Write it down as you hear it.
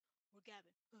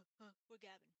gabbing. We're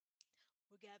gabbing.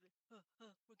 We're gabbing.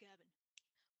 We're gabbing.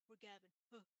 We're gabbing.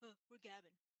 We're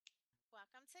gabbing.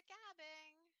 Welcome to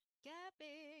Gabbing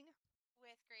Gabbing.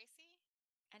 with Gracie.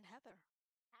 And Heather.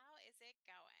 How is it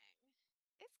going?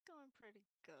 It's going pretty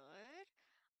good.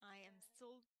 I am Good.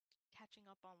 still catching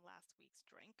up on last week's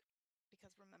drink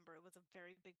because remember, it was a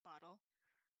very big bottle.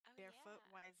 Oh Barefoot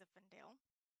yeah. Wise Zinfandel.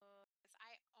 'Cause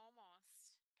I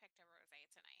almost picked a rosé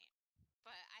tonight,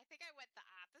 but I think I went the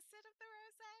opposite of the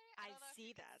rosé. I I don't know if you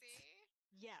see can that. see.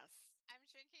 Yes. I'm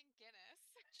drinking Guinness.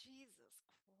 Jesus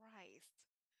Christ.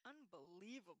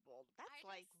 Unbelievable. That's I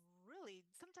like just, really,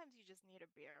 sometimes you just need a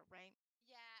beer, right?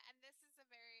 yeah, and this is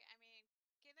I mean,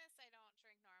 Guinness I don't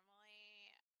drink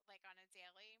normally, like on a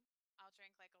daily. I'll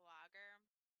drink like a lager,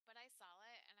 but I saw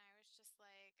it and I was just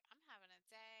like, I'm having a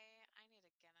day. I need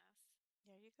a Guinness.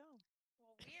 There you go.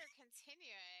 Well, we are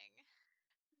continuing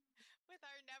with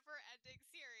our never-ending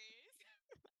series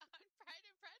on Pride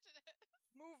and Prejudice,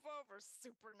 Move over,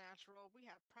 Supernatural. We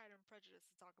have Pride and Prejudice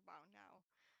to talk about now.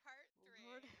 part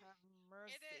Lord three. have It is,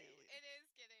 mercy. it is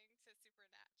getting to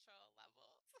supernatural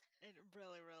levels. It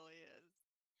really, really is.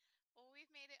 Well, we've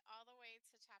made it all the way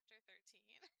to chapter 13.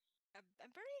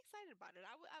 I'm very excited about it.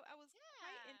 I was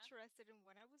quite Yeah. interested in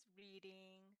what I was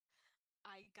reading.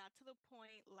 I got to the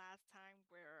point last time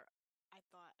where I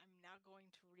thought I'm now going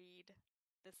to read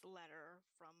this letter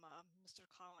from Mr.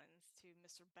 Collins to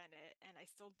Mr. Bennett, and I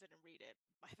still didn't read it,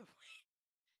 by the way.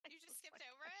 I You just just skipped like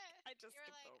over it? I just You were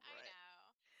skipped like, over I it.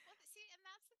 know. Well, see, and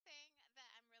that's the thing that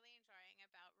I'm really enjoying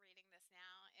about reading this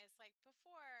now is like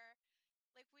before,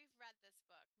 like we've read this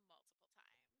book multiple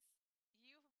times.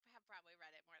 You have probably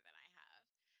read it more than I have.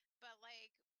 But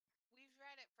like we've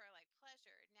read it for like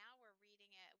pleasure. Now we're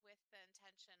reading it with the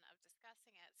intention of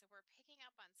discussing it. So we're picking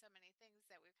up on so many things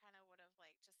that we kind of would have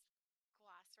like just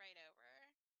glossed right over.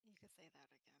 You could say that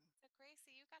again. So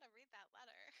Gracie, you got to read that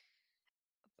letter.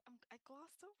 I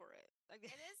glossed over it. Like,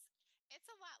 It is, it's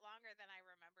a lot longer than I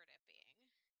remembered it being.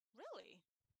 really?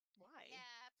 Why?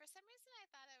 Yeah, for some reason I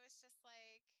thought it was just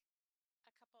like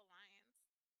a couple lines.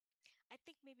 I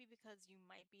think maybe because you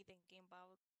might be thinking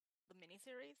about the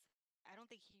miniseries. I don't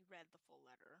think he read the full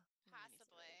letter in the miniseries.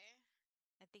 Possibly.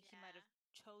 I think he might have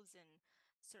Yeah. chosen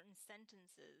certain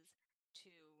sentences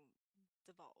to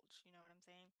divulge, you know what I'm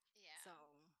saying? Yeah. So,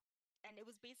 and it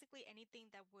was basically anything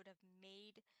that would have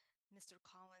made Mr.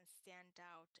 Collins stand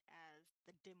out as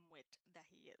the dimwit that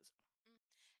he is. Mm.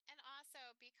 And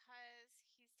also because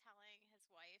he's telling his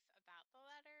wife about the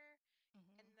letter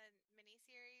Hmm. in the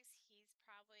miniseries, he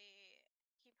probably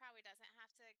doesn't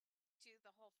have to do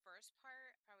the whole first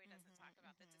part, probably doesn't talk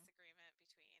about the Hmm. disagreement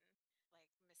between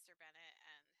like Mr. Bennett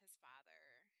and his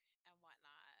father and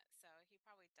whatnot. So he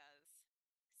probably does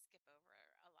skip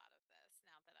over a lot of this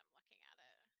now that I'm looking at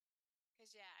it.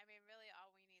 Because yeah, I mean, really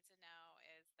all we need to know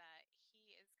is that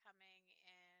he is coming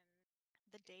in,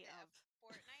 The is day it a of.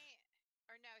 fortnight?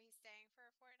 Or no, he's staying for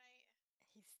a fortnight?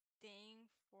 He's staying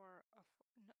for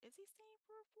no, is he staying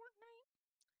for a fortnight?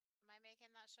 Am I making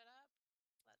that shit up?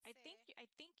 Let's see. I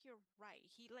think you're right.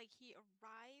 He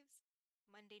arrives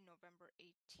Monday, November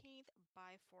 18th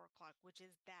by 4 o'clock, which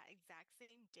is that exact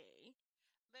same day.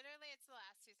 Literally, it's the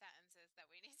last two sentences that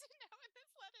we need to know in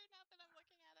this letter now that I'm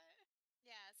looking at it.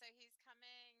 Yeah, so he's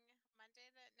coming Monday,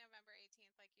 the November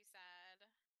 18th, like you said.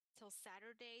 Till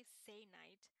Saturday, say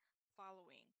night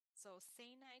following. So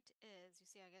say night is, you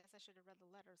see, I guess I should have read the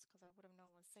letters because I would have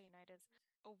known what say night is.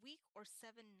 A week or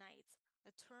 7 nights,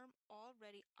 a term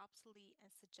already obsolete and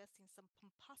suggesting some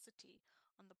pomposity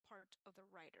on the part of the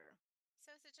writer.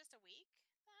 So is it just a week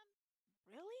then?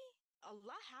 Really? A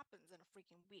lot happens in a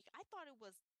freaking week. I thought it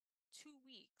was 2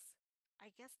 weeks. I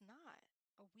guess not.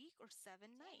 A week or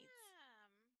 7 nights.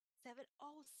 Damn.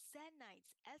 Oh, 7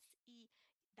 nights. S-E,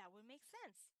 that would make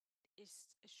sense. It's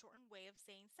a shortened way of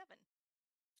saying seven.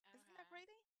 Isn't that Okay.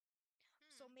 crazy?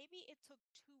 So Hmm. maybe it took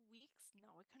 2 weeks.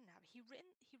 No, it couldn't have. He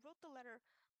wrote the letter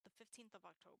the 15th of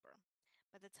October.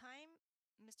 By the time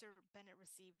Mr. Bennett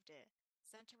received it,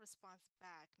 sent a response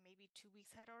back, maybe 2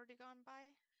 weeks had already gone by.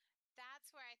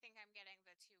 That's where I think I'm getting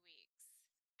the 2 weeks.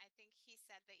 I think he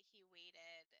said that he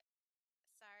waited.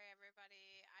 Sorry,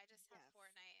 everybody. I just have Yes.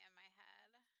 fortnight in my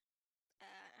head.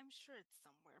 I'm sure it's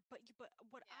somewhere. But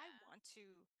what I Yeah. want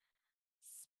to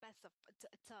specify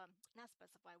to not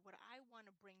specify, what I want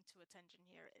to bring to attention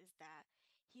here is that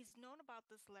he's known about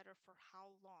this letter for how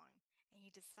long, and he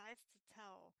decides to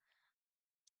tell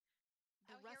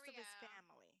the Oh, here rest we of his go.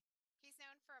 family. He's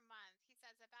known for a month. He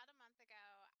says, about a month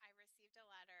ago, I received a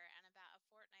letter, and about a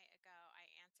fortnight ago, I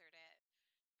answered it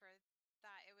for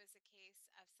thought it was a case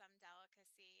of some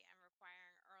delicacy and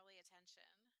requiring early attention.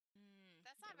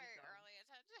 That's not There we very go. early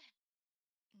attention.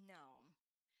 No.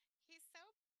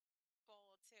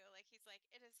 he's like,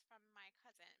 "It is from my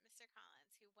cousin, Mr.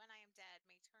 Collins, who, when I am dead,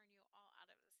 may turn you all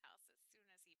out of this house as soon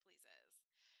as he pleases."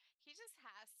 He just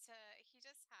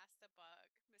has to bug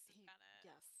Mrs. He, Bennet.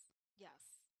 yes,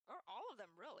 yes. Or all of them,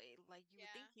 really. Like, you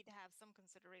would think Yeah, he'd have some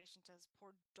consideration to his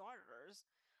poor daughters,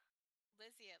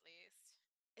 Lizzie at least.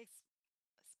 ex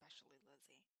especially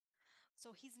Lizzie.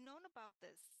 So he's known about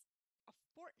this a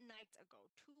fortnight ago,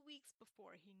 2 weeks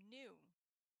before he knew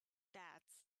that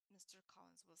Mr.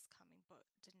 Collins was coming, but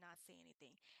did not say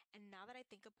anything. And now that I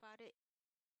think about it,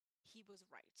 he was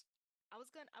right. I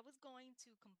was going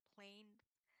to complain,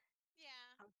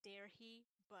 Yeah, how dare he,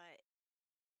 but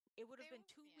it would have they, been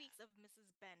two yeah. weeks of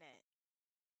Mrs. Bennet.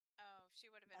 Oh, she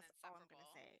would have been That's all I'm gonna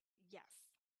insufferable. say. Yes.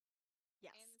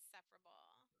 Yes.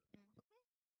 Insufferable. Mhm.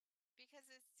 Because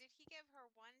did he give her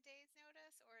 1 day's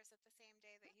notice, or is it the same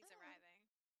day that he's Mm-mm. arriving?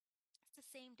 It's the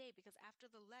same day because after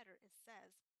the letter it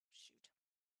says, shoot.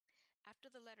 After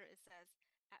the letter it says,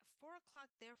 "At 4 o'clock,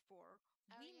 therefore,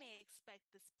 Oh we may yeah.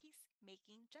 expect this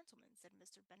peace-making gentleman," said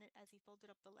Mr. Bennet as he folded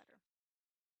up the letter.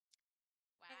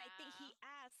 And I think Wow. he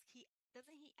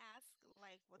doesn't he ask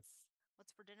like what's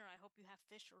for dinner? I hope you have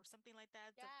fish or something like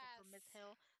that for Miss Yes,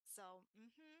 Hill. So,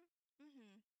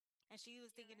 mm-hmm. And she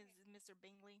was you're thinking right. it's Mr.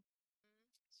 Bingley,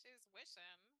 She was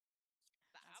wishing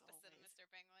the as opposite of always. Mr.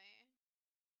 Bingley.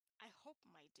 "I hope,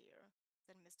 my dear,"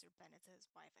 said Mr. Bennet to his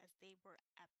wife as they were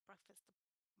at breakfast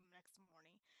the next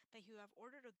morning, "that you have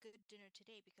ordered a good dinner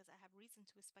today because I have reason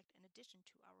to expect an addition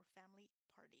to our family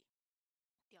party."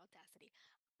 The audacity.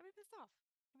 I'd be pissed off.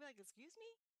 I'd be like, "Excuse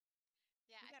me?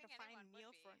 Yeah, We I got a think fine anyone would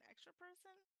meal for an be. extra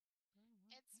person?"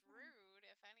 It's rude,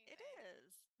 if It anything.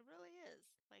 is. It really is.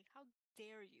 Like, how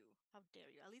dare you? How dare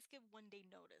you? At least give 1 day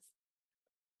notice.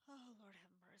 Oh, Lord have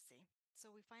mercy. So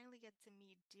we finally get to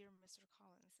meet dear Mr.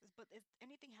 Collins. But if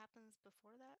anything happens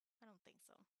before that, I don't think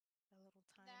so. A little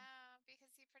time. No,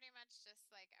 because he pretty much just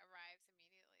like arrives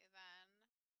immediately then.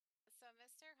 So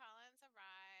Mr. Collins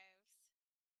arrives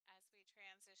as we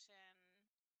transition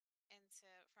into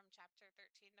from chapter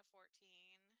 13 to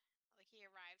 14. Like he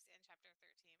arrives in chapter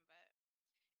 13, but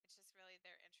it's just really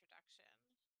their introduction.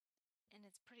 And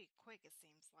it's pretty quick, it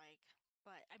seems like.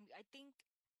 But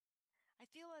I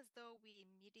feel as though we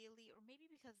immediately, or maybe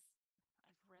because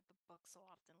I've read the book so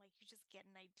often, like you just get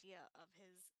an idea of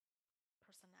his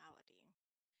personality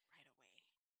right away.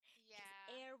 His Yeah,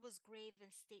 air was grave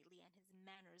and stately, and his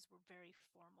manners were very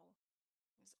formal.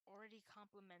 He was already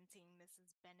complimenting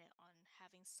Mrs. Bennet on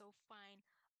having so fine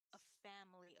a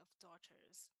family of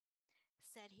daughters.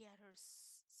 Said he had heard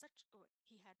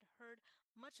he had heard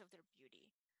much of their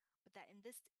beauty, but that in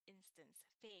this instance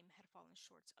fame had fallen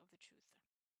short of the truth.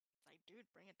 It's like,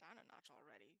 dude, bring it down a notch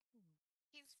already.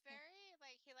 he's very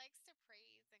like he likes to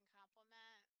praise and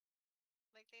compliment.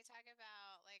 Like they talk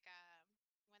about like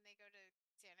when they go to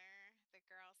dinner, the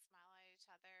girls smile at each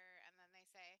other and then they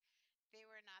say they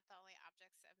were not the only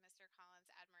objects of Mr. Collins'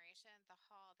 admiration. The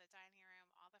hall, the dining room,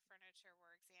 all the furniture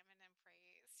were examined and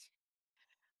praised.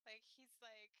 Like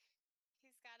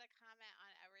he's got a comment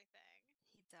on everything.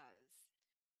 He does.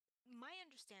 My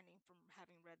understanding from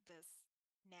having read this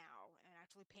now and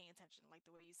actually paying attention, like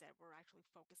the way you said, we're actually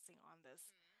focusing on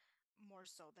this Hmm. more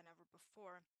so than ever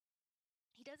before.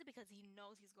 He does it because he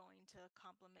knows he's going to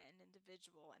compliment an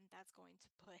individual and that's going to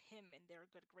put him in their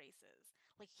good graces.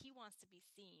 Like he wants to be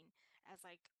seen as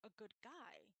like a good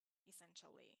guy,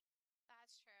 essentially.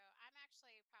 That's true. I'm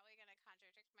actually probably going to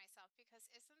contradict myself because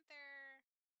isn't there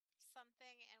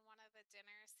something in one of the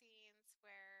dinner scenes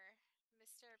where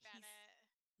Mr. He's Bennet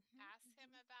mhm, asks him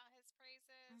mhm, about his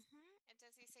praises? mhm, And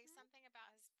does he say mhm, something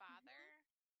about his mhm. father?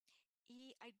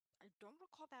 I don't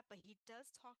recall that, but he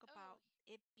does talk Oh, about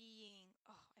it being,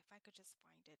 oh, if I could just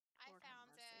find it. I Lord have found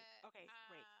mercy. it. Okay,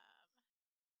 great.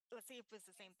 Let's see if it's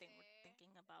the Let me same thing we're see.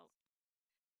 thinking about.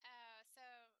 Oh, so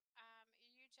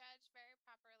you judge very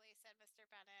properly, said Mr.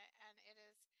 Bennet, and it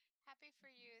is happy for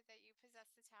Mhm, you that you possess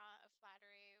the talent of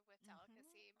flattery with mhm,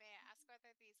 delicacy. May I ask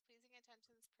whether these pleasing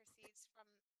attentions proceeds from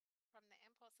the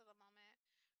impulse of the moment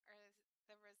or is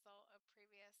the result of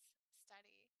previous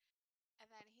study? And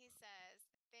then he says,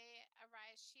 they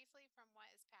arise chiefly from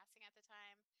what is passing at the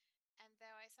time, and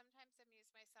though I sometimes amuse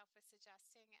myself with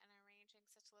suggesting and arranging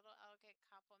such little elegant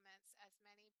compliments as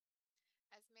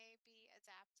may be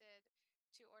adapted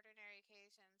to ordinary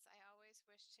occasions, I always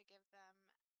wish to give them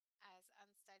as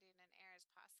unstudied an air as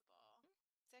possible.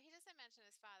 mhm. So he doesn't mention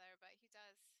his father, but he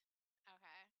does.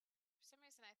 Okay. For some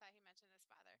reason, I thought he mentioned his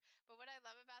father. But what I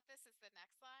love about this is the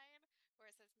next line where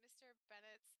it says, Mr.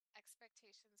 Bennet's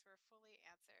expectations were fully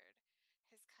answered.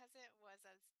 His cousin was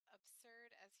as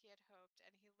absurd as he had hoped,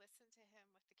 and he listened to him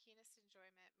with the keenest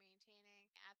enjoyment,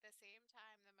 maintaining at the same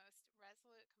time the most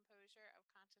resolute composure of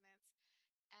countenance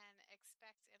and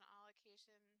expect in all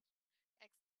occasion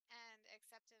ex and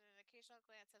accepted an occasional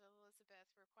glance at Elizabeth,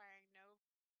 requiring no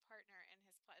partner in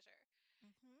his pleasure.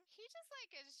 Hmm. He just like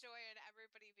is joy in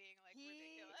everybody being like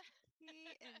He ridiculous.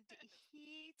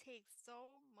 he takes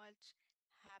so much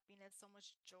happiness, so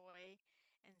much joy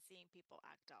in seeing people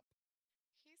act up.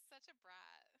 He's such a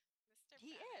brat, Mr.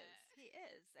 He Bennett. is, he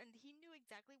is, and he knew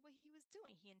exactly what he was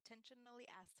doing. He intentionally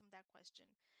asked him that question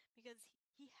because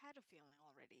he had a feeling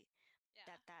already Yeah.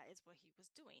 that that is what he was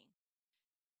doing.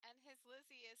 And his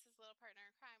Lizzie is his little partner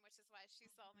in crime, which is why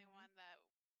she's the only Hmm. one that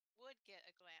would get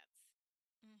a glance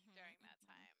Hmm. during that Hmm.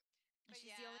 time. And But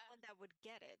she's the only yeah, one that would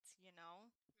get it, you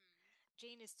know? hmm,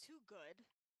 Jane is too good.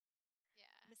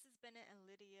 yeah, Mrs. Bennet and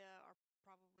Lydia are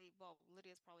probably, well,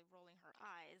 Lydia's probably rolling her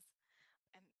eyes.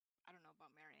 And I don't know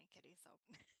about Mary and Kitty, so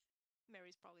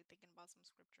Mary's probably thinking about some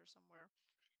scripture somewhere.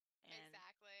 And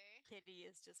exactly. Kitty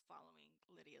is just following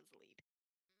Lydia's lead.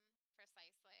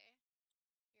 Precisely.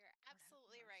 You're Lord have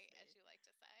absolutely right, as mercy. you like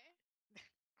to say.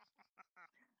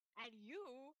 And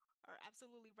you are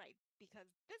absolutely right because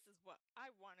this is what I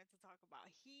wanted to talk about.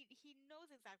 He knows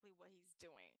exactly what he's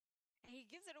doing. And he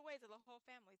gives it away to the whole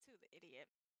family too, the idiot.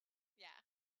 Yeah.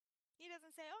 He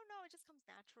doesn't say, "Oh no, it just comes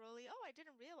naturally. Oh, I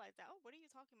didn't realize that. Oh, what are you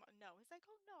talking about?" No, he's like,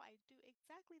 "Oh no, I do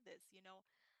exactly this,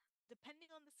 depending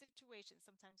on the situation.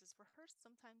 Sometimes it's rehearsed,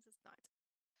 sometimes it's not."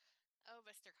 Oh,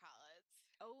 Mr. Collins.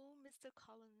 Oh, Mr.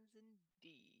 Collins,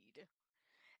 indeed.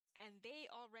 And they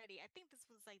already, I think this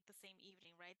was like the same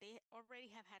evening, right? They already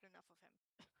have had enough of him.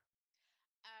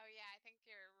 Oh yeah, I think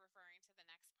you're referring to the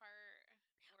next part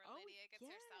where Oh, Lydia gets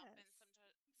herself in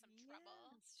yes. some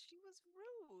trouble. Yes, she was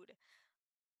rude.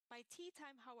 By tea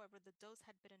time, however, the dose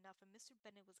had been enough, and Mr.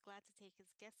 Bennet was glad to take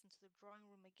his guest into the drawing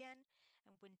room again,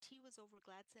 and when tea was over,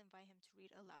 glad to invite him to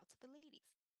read aloud to the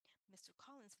ladies. Mr.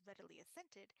 Collins readily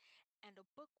assented, and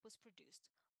a book was produced,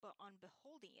 but on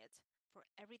beholding it, for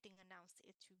everything announced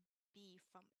it to be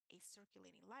from a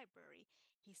circulating library,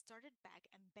 he started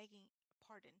back and begging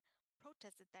pardon,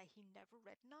 protested that he never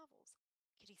read novels.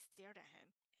 Kitty stared at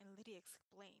him, and Lydia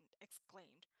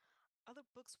exclaimed. Other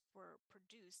books were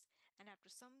produced, and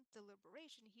after some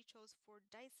deliberation, he chose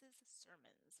Fordyce's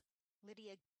Sermons.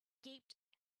 Lydia gaped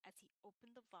as he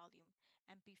opened the volume,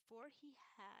 and before he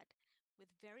had, with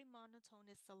very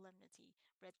monotonous solemnity,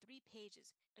 read 3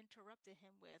 pages, interrupted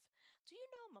him with, "Do you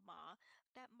know, Mamma,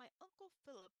 that my Uncle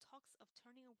Philip talks of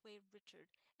turning away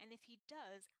Richard, and if he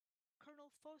does,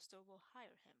 Colonel Forster will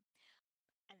hire him."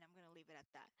 And I'm going to leave it at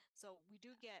that. So we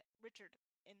do get Richard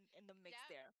in the mix Yep,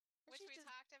 there. And which she we just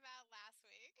talked about last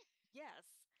week. Yes.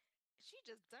 She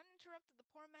just done interrupted the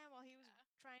poor man while he was Yeah.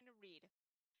 trying to read.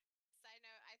 Side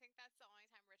note, I think that's the only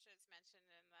time Richard's mentioned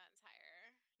in the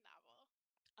entire novel.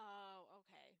 Oh,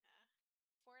 okay. Yeah.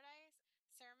 Fordyce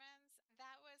sermons,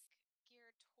 that was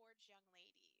geared towards young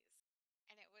ladies.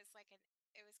 And it was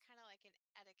kind of like an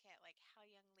etiquette, like how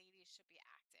young ladies should be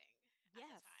acting at the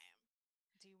Yes. time.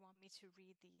 Do you want me to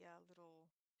read the little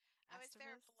Oh, is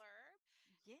there a asterisk? blurb?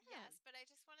 Yes. Yes, but I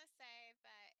just want to say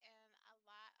that in a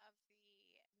lot of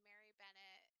the Mary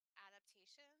Bennett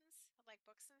adaptations, like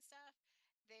books and stuff,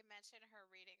 they mention her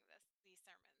reading these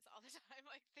sermons all the time.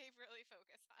 Like they really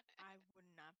focus on I it. would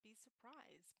not be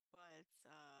surprised, but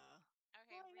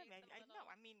Okay, well, I read mean, the I know.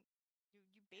 I little, mean, you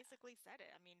yeah. basically said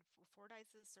it. I mean,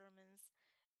 Fordyce's sermons,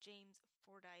 James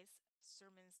Fordyce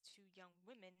sermons to young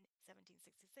women,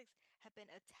 1766, have been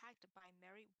attacked by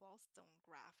Mary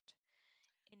Wollstonecraft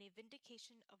in a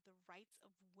vindication of the rights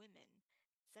of women,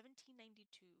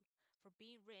 1792, for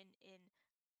being written in,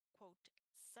 quote,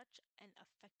 such an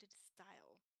affected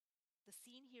style. The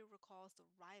scene here recalls the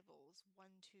rivals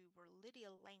 1-2 where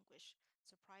Lydia Languish,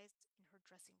 surprised in her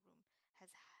dressing room,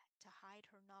 has to hide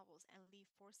her novels and leave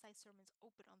Forsyth's sermons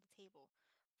open on the table.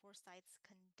 Forsyth's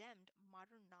condemned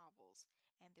modern novels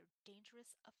and their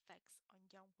dangerous effects on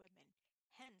young women.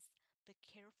 Hence, the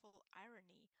careful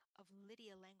irony of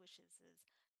Lydia Languish's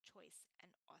choice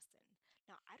and Austen.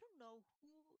 Now, I don't know who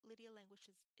Lydia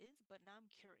Languish's is, but now I'm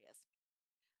curious.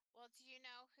 Well, do you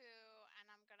know who, and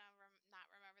I'm gonna not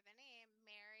remember the name,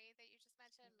 Mary that you just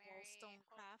mentioned, Mary Holt?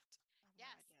 Wollstonecraft? I have no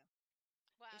Yes. idea.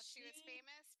 Well, Is she was she?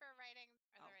 famous for writing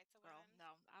For the Oh, Rights of girl, Women. no,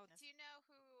 I would Do you know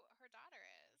who her daughter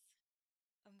is?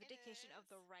 It Vindication of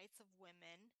the is Rights of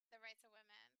Women. The Rights of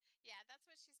Women. Yeah, that's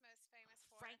what she's most famous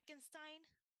for. Frankenstein?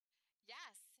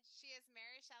 Yes, she is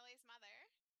Mary Shelley's mother.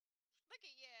 Look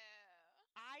at you.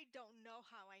 I don't know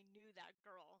how I knew that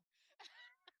girl.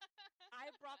 I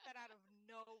brought that out of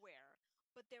nowhere.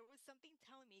 But there was something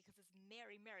telling me because it's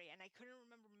Mary, and I couldn't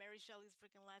remember Mary Shelley's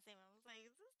freaking last name. I was like,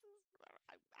 is this?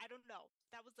 I don't know.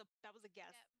 That was a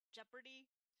guess. Yep. Jeopardy,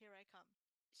 here I come.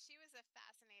 She was a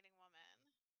fascinating woman.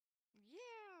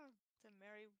 Yeah, to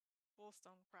marry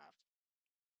Wollstonecraft.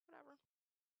 Whatever.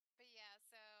 But yeah,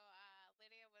 so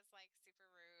Lydia was like super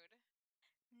rude.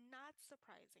 Not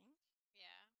surprising.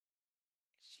 Yeah.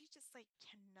 She just like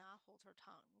cannot hold her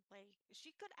tongue. Like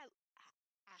she could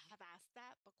have asked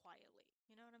that, but quietly.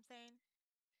 You know what I'm saying?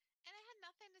 And it had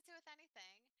nothing to do with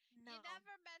anything. You No.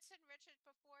 never mentioned Richard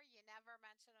before, you never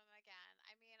mention him again.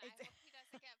 I mean, I It's hope he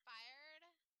doesn't get fired,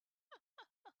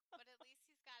 but at least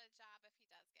he's got a job if he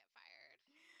does get fired.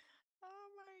 oh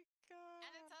my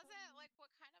And it God. doesn't, like, what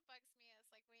kind of bugs me is,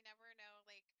 like, we never know,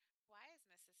 like, why is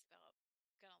Mrs. Phillip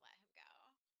gonna let him go?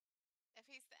 If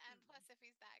he's, and Mm. plus, if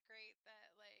he's that great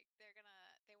that, like,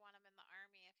 they want him in the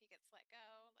army if he gets let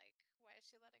go, like, why is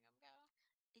she letting him go?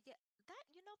 Yeah,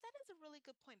 that is a really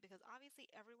good point because obviously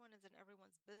everyone is in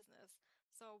everyone's business.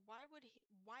 So why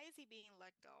is he being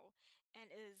let go? And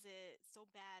is it so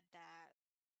bad that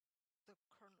the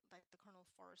Colonel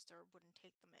Forrester wouldn't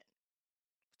take him in?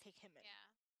 Yeah.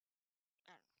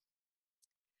 I don't know.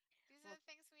 These are Well, the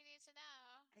things we need to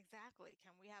know. exactly.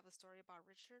 Can we have a story about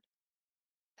Richard?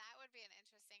 That would be an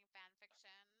interesting fan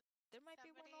fiction. There might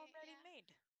be one Somebody, already yeah. made.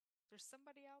 There's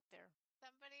somebody out there.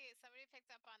 Somebody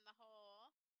picked up on the whole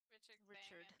Richard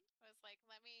thing Richard. and was like,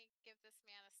 "Let me give this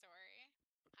man a story."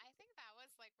 I think that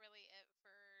was like really it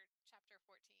for chapter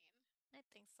 14. I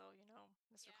think so, you know.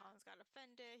 Mr. Yeah. Collins got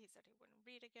offended. He said he wouldn't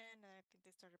read again, and I think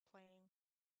they started playing.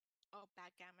 Oh,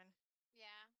 backgammon.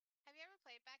 Yeah. Have you ever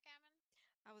played backgammon?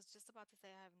 I was just about to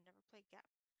say I have never played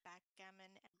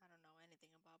backgammon, and I don't know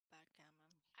anything about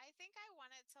backgammon. I think I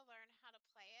wanted to learn how to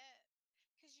play it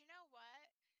because you know what?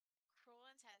 Cruel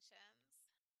Intentions.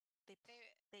 They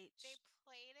They they they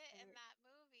played it in er, that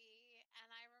movie and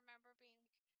I remember being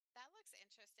like, that looks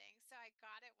interesting. So I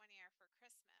got it one year for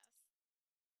Christmas.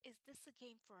 is this a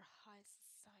game for high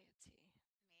society?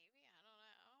 Maybe, I don't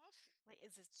know. Like,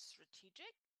 is it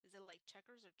strategic? Is it like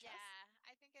checkers or chess? Yeah,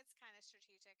 I think it's kind of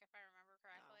strategic if I remember No,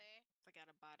 correctly. forget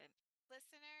about it.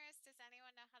 Listeners, does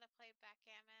anyone know how to play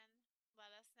backgammon?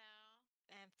 Let us know.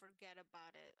 And forget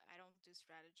about it. I don't do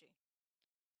strategy.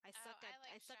 Oh, I I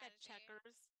like suck at strategy.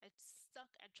 checkers. I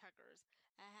suck at checkers.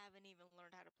 I haven't even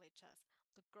learned how to play chess.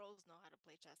 The girls know how to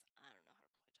play chess. I don't know how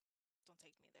to play chess. Don't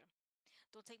take me there.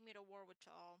 Don't take me to war with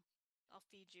y'all. I'll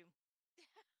feed you.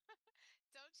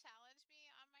 Don't challenge me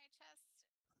on my chest.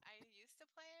 I used to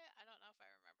play it. I don't know if I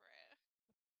remember it.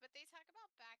 But they talk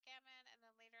about backgammon and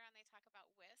then later on they talk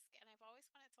about whisk, and I've always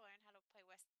wanted to learn how to play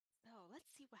whisk. So let's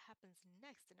see what happens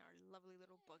next in our lovely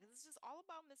little book. This Yeah. is just all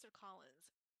about Mr. Collins.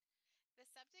 The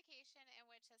subjugation in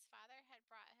which his father had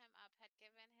brought him up had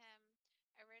given him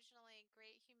originally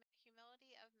great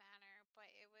humility of manner, but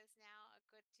it was now a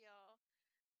good deal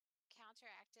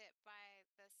counteracted by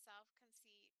the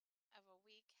self-conceit of a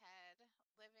weak head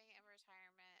living in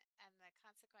retirement and the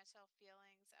consequential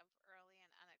feelings of early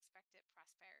and unexpected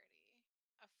prosperity.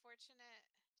 A fortunate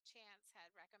chance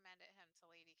had recommended him to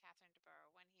Lady Catherine de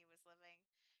Bourgh when he was living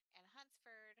in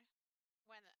Hunsford,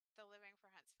 when the living for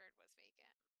Hunsford was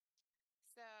vacant.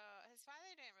 So his father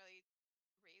didn't really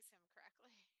raise him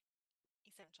correctly.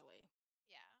 Essentially.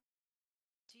 Yeah.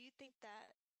 Do you think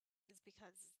that is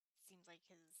because it seems like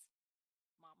his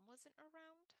mom wasn't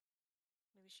around?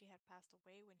 Maybe she had passed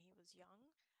away when he was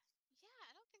young? Yeah,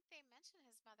 I don't think they mention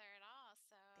his mother at all,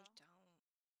 They so don't.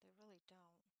 They really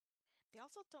don't. They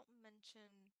also don't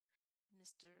mention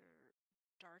Mr.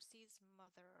 Darcy's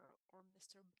mother or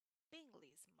Mr.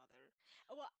 Bingley's mother.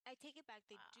 Well, I take it back.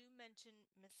 They wow. do mention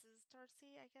Mrs.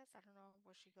 Darcy, I guess. I don't know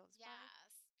what she goes by.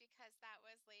 Yes, because that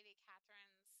was Lady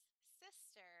Catherine's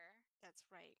sister. That's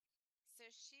right. So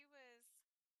she was,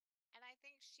 and I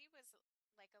think she was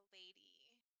like a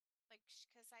lady, like,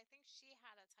 because I think she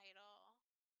had a title,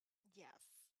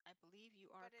 Yes, I believe you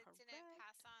are but it didn't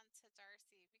pass correct. on to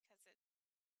Darcy because it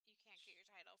you can't get your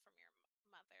title from your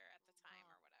mother at the time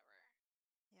Mom. or whatever.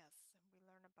 Yes, and we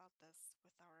learn about this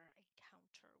with our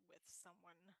encounter with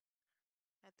someone.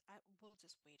 We'll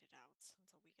just wait it out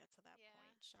until we get to that Yeah,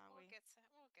 point, shall we? we'll get to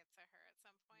her at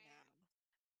some point. Yeah.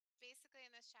 Basically,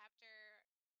 in this chapter,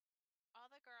 all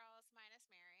the girls minus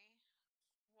Mary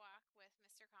walk with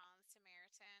Mr. Collins to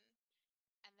Meryton,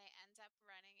 and they end up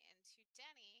running into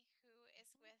Denny, who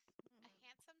is with a Mhm.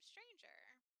 handsome stranger,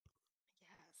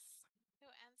 Yes. who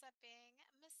ends up being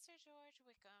Mr. George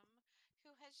Wickham,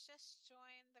 who has just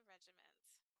joined the regiment.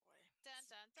 Boy, Dun this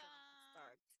dun drama dun.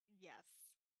 starts.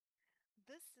 Yes.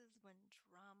 This is when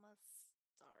drama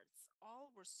starts.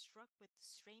 All were struck with the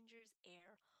stranger's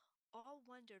air. All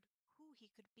wondered who he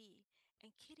could be,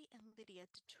 and Kitty and Lydia,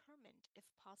 determined, if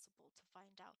possible, to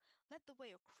find out, led the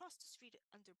way across the street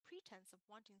under pretense of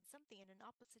wanting something in an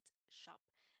opposite shop,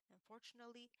 and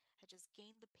unfortunately had just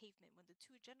gained the pavement when the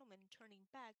two gentlemen, turning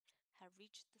back, had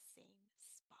reached the same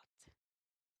spot.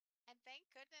 And thank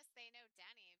goodness they know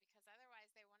Denny because otherwise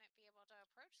they wouldn't be able to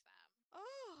approach them.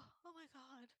 Oh my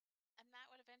God. And that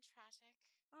would have been tragic.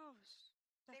 Oh,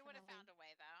 They would have found definitely. a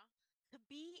way though. To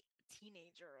be a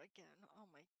teenager again. Oh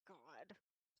my God.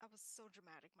 I was so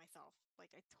dramatic myself.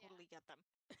 Like, I Yeah. totally get them.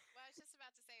 Well, I was just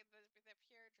about to say the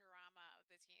pure drama of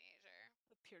the teenager.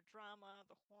 The pure drama,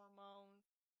 the hormones,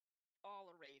 all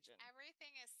a raging.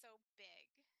 Everything is so big.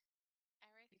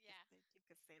 Yeah. You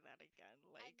could say that again.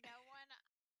 And Like, no one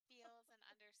feels and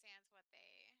understands what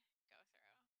they go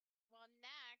through. Well,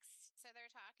 next, so they're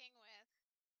talking with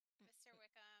Mr.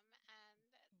 Wickham and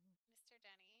Mr.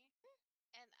 Denny,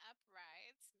 and up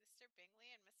rides Mr. Bingley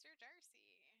and Mr.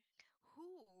 Darcy.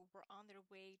 who were on their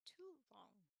way to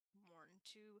Longbourn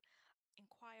to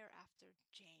inquire after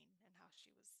Jane and how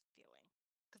she was feeling.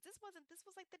 Because this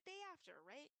was like the day after,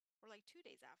 right? Or like 2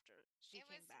 days after she It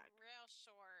came was back. real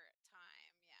short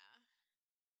time, yeah.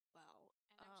 Well,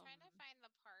 And I'm trying to find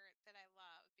the part that I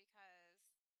love because,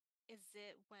 is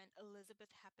it when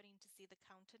Elizabeth happening to see the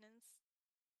countenance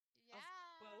of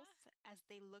yeah, both as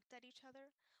they looked at each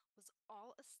other was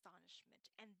all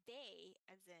astonishment, and they,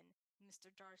 as in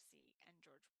Mr. Darcy and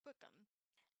George Wickham,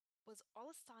 was all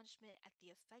astonishment at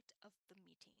the effect of the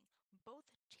meeting.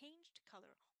 Both changed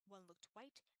color. One looked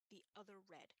white, the other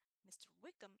red. Mr.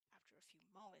 Wickham, after a few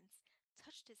moments,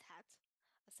 touched his hat,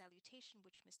 a salutation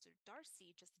which Mr.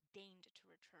 Darcy just deigned to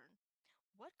return.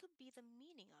 What could be the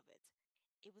meaning of it?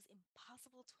 It was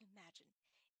impossible to imagine.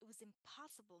 It was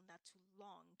impossible not to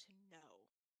long to know.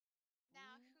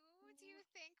 now who do Ooh, you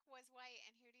think was white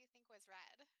and who do you think was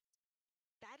red?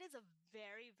 that is a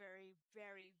very, very,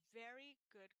 very, very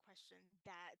good question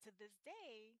that to this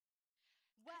day,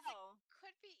 Because it well,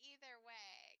 could be either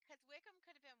way. Because Wickham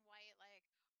could have been white, like,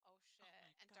 oh oh shit.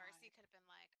 my And Darcy God. could have been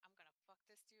like, I'm gonna fuck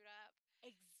this dude up.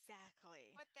 Exactly.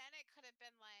 But then it could have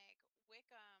been like,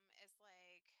 Wickham is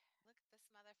like, look at this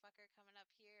motherfucker coming up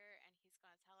here and he's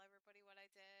gonna tell everybody what I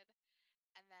did.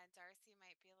 And then Darcy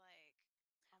might be like,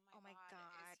 oh my Oh my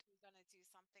God, is God. he gonna do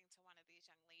something to one of these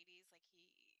young ladies like he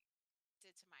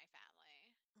did to my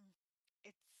family? Mm.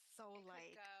 It's so It could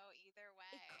like, go either it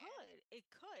way. could, it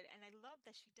could. And I love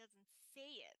that she doesn't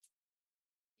say it.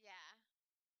 Yeah,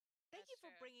 Thank you that's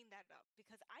for true. bringing that up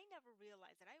because I never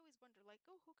realized it. I always wonder, like,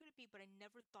 oh, who could it be? But I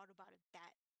never thought about it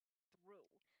that through.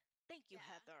 Thank you, Yeah.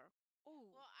 Heather. Oh,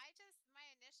 Well, my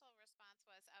initial response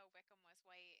was, oh, Wickham was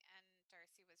white and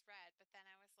Darcy was red. But then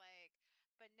I was like,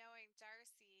 but knowing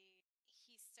Darcy,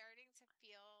 he's starting to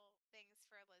feel things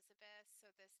for Elizabeth. So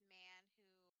this man who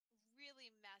really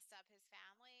messed up his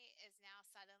family is now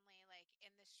suddenly like in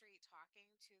the street talking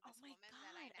to oh this my woman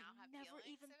that I God. I now have never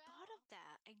feelings even thought of about.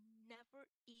 that. I never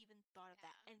even thought of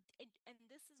that. Yeah. And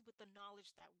this is with the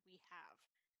knowledge that we have.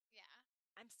 Yeah.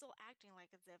 I'm still acting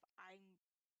like as if I'm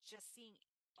just seeing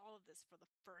all of this for the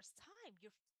first time.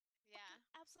 You're fucking Yeah.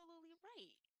 absolutely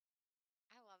right.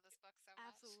 I love this book so much.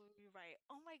 Absolutely right.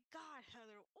 Oh my God,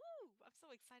 Heather. Ooh, I'm so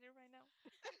excited right now.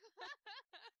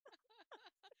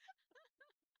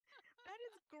 That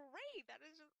is great. That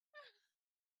is just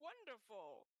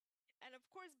wonderful. And of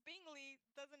course, Bingley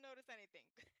doesn't notice anything.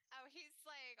 Oh, he's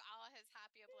like all his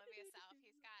happy, oblivious self.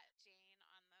 He's got Jane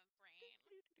on the brain.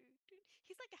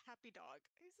 He's like a happy dog.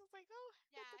 He's just like, oh.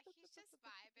 Yeah, he's just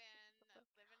vibing,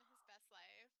 living his best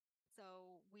life.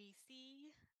 So we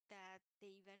see that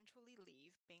they eventually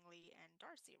leave Bingley and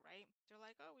Darcy, right? They're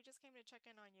like, oh, we just came to check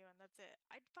in on you, and that's it.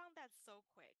 I found that so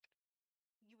quick.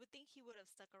 You would think he would have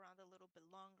stuck around a little bit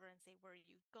longer and say, where are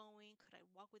you going? Could I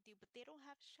walk with you? But they don't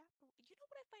have chaperone. You know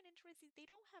what I find interesting? They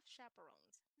don't have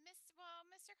chaperones.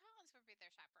 Mr. Collins would be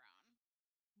their chaperone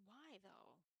Why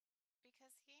though?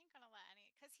 because he ain't gonna let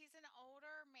any, because he's an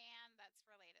older man that's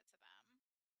related to them.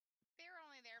 They were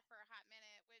only there for a hot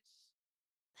minute, which,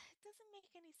 It doesn't make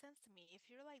any sense to me. If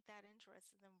you're like that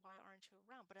interested, then why aren't you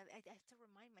around? But I have to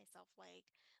remind myself, like,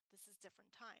 this is different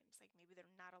times. Like, maybe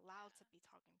they're not allowed to yeah. be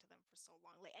talking to them for so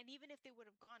long. Like, and even if they would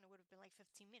have gone, it would have been like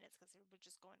 15 minutes because they were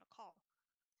just going to call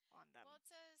on Well, them. it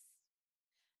says,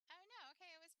 oh no, okay,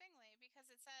 it was Bingley because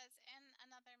it says, in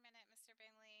another minute, Mr.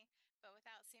 Bingley, but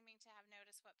without seeming to have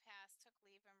noticed what passed, took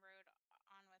leave and rode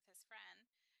on with his friend.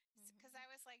 Because Hmm. I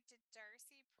was like, did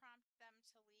Darcy prompt them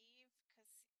to leave? Because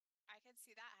I could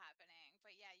see that happening.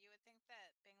 But yeah, you would think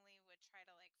that Bingley would try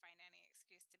to like find any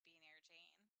excuse to be near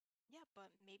Jane. Yeah,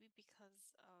 but maybe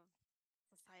because of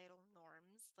societal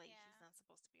norms, like he's Yeah. not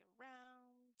supposed to be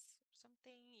around or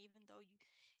something, even though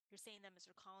you're saying that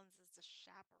Mr. Collins is the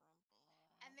chaperone.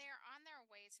 And they're on their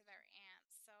way to their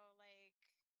aunt's. So like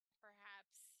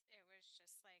perhaps it was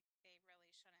just like they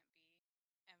really shouldn't be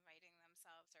inviting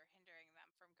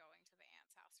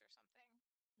something.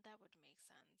 That would make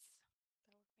sense.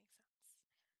 That would make sense.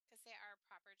 Because they are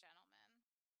proper gentlemen.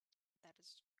 That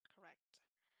is correct.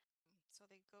 So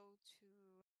they go to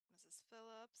Mrs.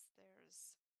 Phillips.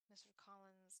 There's Mr.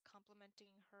 Collins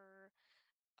complimenting her.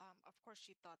 Of course,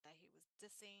 she thought that he was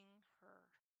dissing her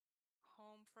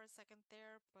home for a second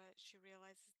there, but she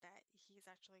realizes that he's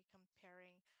actually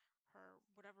comparing her,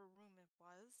 whatever room it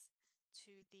was,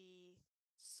 to the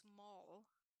small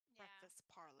Yeah. breakfast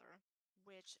parlor,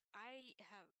 which I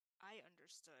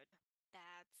understood.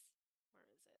 That's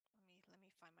where is it? Let me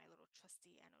find my little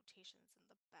trusty annotations in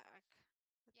the back.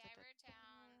 Yeah, Da, I da, wrote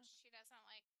down da. she doesn't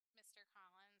like Mr.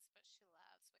 Collins, but she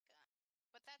loves Wicca.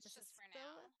 But that's just Mrs. for now.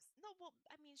 Phillips? No, well,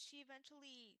 I mean, she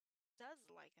eventually does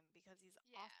like him because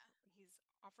Yeah. he's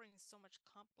offering so much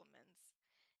compliments.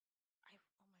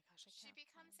 Oh my gosh, I She can't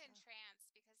becomes find the entranced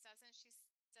because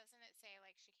doesn't it say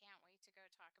like she can't wait to go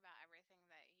talk about everything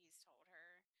that he's told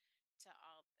her to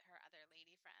all her other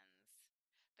lady friends.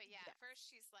 But yeah, at first yes.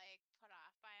 she's like put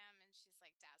off by him and she's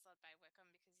like dazzled by Wickham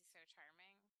because he's so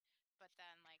charming. But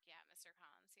then like yeah, Mr.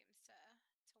 Collins seems to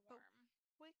But warm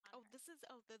wait, on her.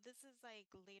 this is like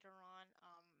later on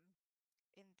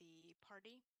in the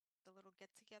party, the little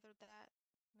get together that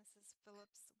Mrs.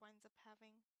 Phillips winds up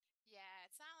having. Yeah,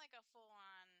 it's not like a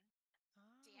full-on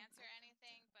Oh, dance or I gotcha.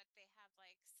 anything, but they have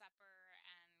like supper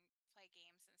and play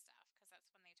games and stuff because that's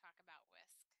when they talk about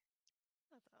whisk.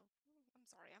 I'm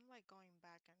sorry, I'm like going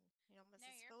back and No,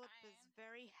 Mrs. you're Phillips is fine.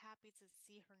 very happy to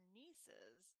see her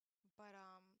nieces. But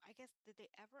I guess did they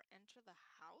ever enter the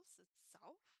house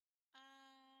itself?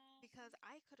 Because Um,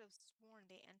 I could have sworn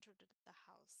they entered the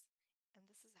house, and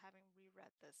this is having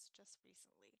reread this just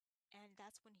recently. And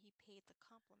that's when he paid the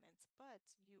compliments. But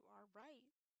you are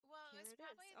right. well, it Here was it is.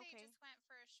 probably they Okay. just went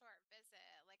for a short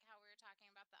visit, like how we were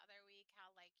talking about the other week, how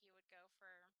like you would go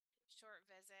for short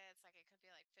visits, like it could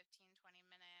be like 15, 20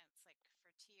 minutes, like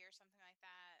for tea or something like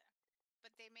that.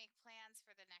 But they make plans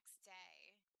for the next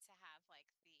day to have like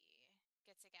the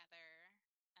get together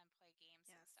and play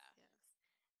games and Yes, stuff,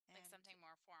 yes. like And something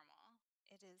more formal.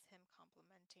 it is him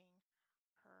complimenting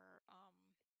her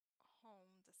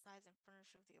home, the size and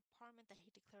furniture of the apartment that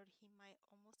he declared he might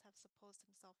almost have supposed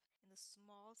himself in the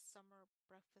small summer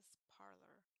breakfast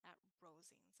parlor at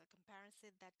Rosings, a comparison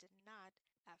that did not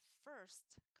at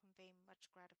first convey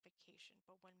much gratification,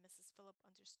 but when Mrs. Philip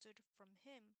understood from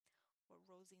him what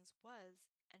Rosings was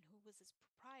and who was its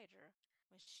proprietor,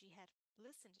 when she had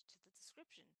listened to the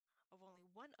description of only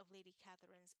one of Lady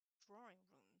Catherine's drawing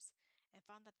rooms, and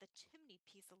found that the chimney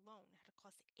piece alone had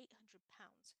cost £800,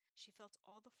 she felt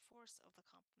all the force of the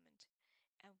compliment,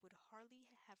 and would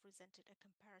hardly have resented a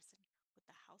comparison with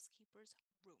the housekeeper's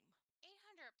room.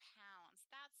 800 pounds.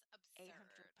 That's absurd.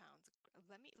 £800.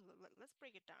 Let's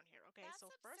break it down here. Okay, That's so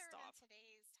absurd in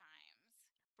today's times,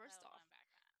 let first alone off, back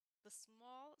then. the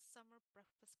small summer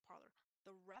breakfast parlor,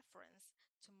 the reference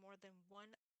to more than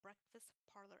one breakfast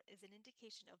parlor is an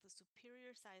indication of the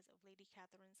superior size of Lady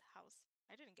Catherine's house.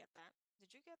 I didn't get that. Did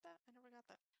you get that? I never got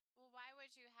that. Well, why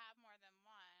would you have more than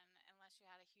one unless you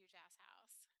had a huge ass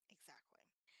house? Exactly.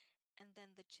 And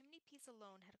then the chimney piece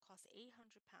alone had cost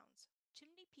 £800.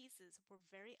 Chimney pieces were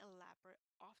very elaborate,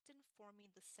 often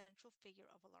forming the central figure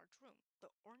of a large room.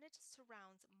 The ornate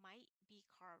surrounds might be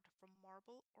carved from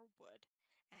marble or wood,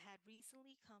 and had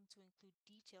recently come to include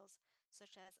details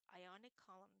such as Ionic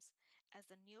columns, as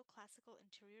the neoclassical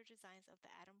interior designs of the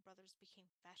Adam brothers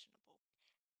became fashionable.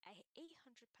 At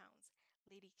 £800,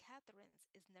 Lady Catherine's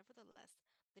is nevertheless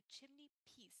the chimney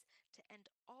piece to end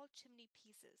all chimney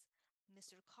pieces.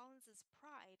 Mr. Collins's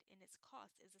pride in its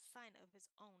cost is a sign of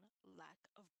his own lack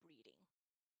of breeding.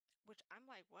 Which I'm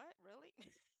like, what? Really?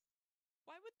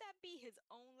 Why would that be his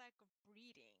own lack of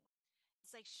breeding?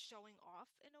 It's like showing off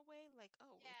in a way, like,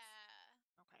 oh, it's Yeah.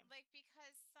 okay. Like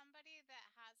because somebody that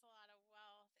has a lot of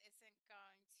wealth isn't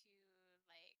going to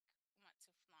like want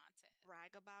to flaunt it.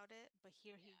 Brag about it, but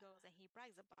here he goes Yeah. and he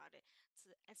brags about it.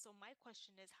 So my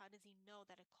question is, how does he know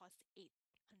that it costs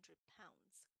 £800?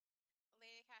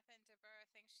 Lady Catherine de Bourgh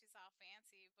thinks she's all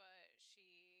fancy, but she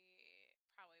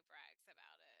probably brags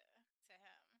about it to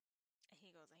him. And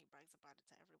he goes and he brags about it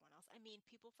to everyone else. I mean,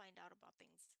 people find out about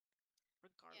things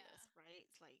regardless, Yeah. right?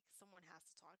 It's like someone has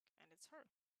to talk, and it's her.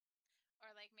 Or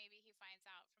like maybe he finds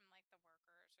out from like the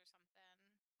workers or something.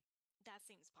 That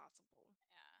seems possible.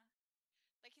 Yeah.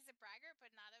 Like he's a braggart,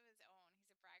 but not of his own. He's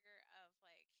a braggart of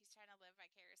like he's trying to live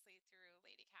vicariously through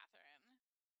Lady Catherine.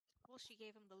 Well, she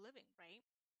gave him the living, right?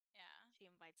 Yeah. She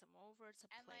invites him over to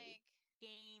And play like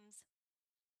games.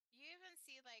 you even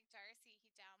see like Darcy, he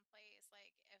downplays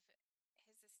like if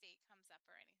his estate comes up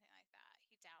or anything like that.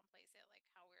 He downplays it like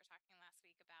how we were talking last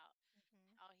week about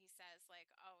Hmm. how he says like,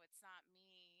 "Oh, it's not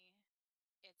me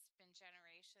it's been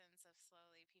generations of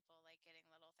slowly people like getting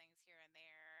little things here and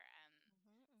there, and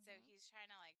so Hmm. he's trying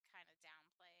to like kind of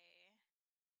downplay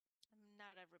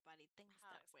Not everybody thinks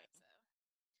how that way. expensive.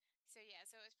 So yeah,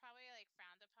 so it was probably like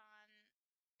frowned upon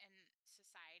in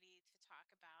society to talk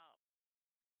about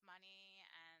money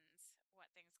and what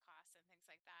things cost and things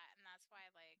like that. And that's why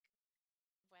like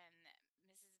when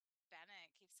Mrs.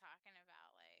 Bennett keeps talking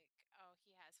about like, oh,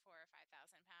 he has 4 or 5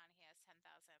 thousand pound, he has 10,000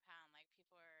 pound, like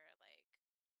people are like,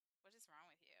 what is wrong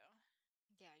with you?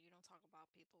 Yeah, you don't talk about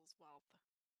people's wealth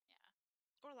Yeah.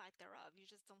 or lack thereof. You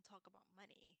just don't talk about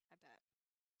money, I bet.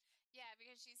 Yeah,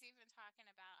 because she's even talking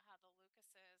about how the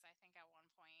Lucases, I think at one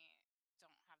point,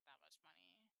 don't have that much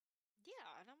money.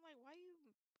 Yeah, and I'm like, why are you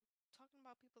talking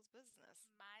about people's business?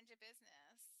 Mind your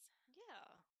business.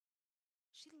 Yeah.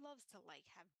 She loves to like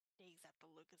have days at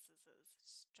the Lucases. It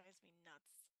just drives me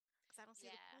nuts because I don't see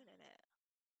the Yeah, point in it.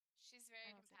 she's I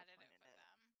very don't see the point competitive in with it.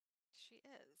 them, She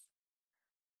is.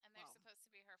 and they're Well, supposed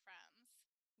to be her friends.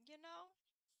 you know,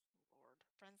 Lord,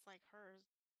 friends like hers,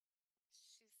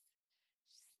 She's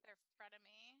she's their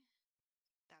frenemy.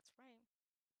 that's right.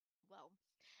 Well,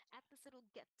 at this little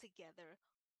get together,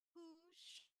 who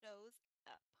shows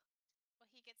up? Well,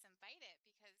 he gets invited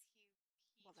because he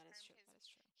Well, that is turned true. his. That is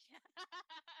true. Yeah.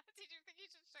 Did you think he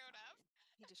just showed up?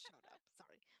 Sorry. He just showed up.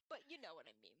 Sorry. But you know what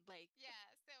I mean. Like,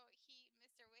 Yeah, so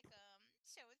Mr. Wickham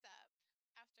shows up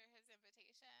after his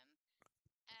invitation,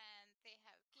 and they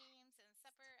have games and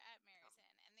supper at Wickham.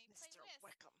 Meryton, and they play Mr. whist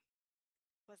Wickham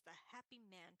was the happy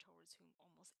man towards whom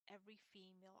almost every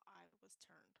female eye was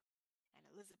turned, and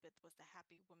Elizabeth was the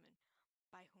happy woman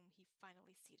by whom he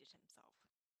finally seated himself.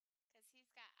 because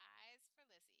he's got eyes for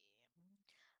Lizzie.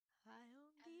 I And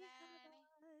only have then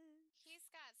eyes. he's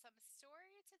got some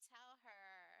story to tell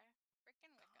her.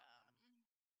 Frickin' God. Wickham.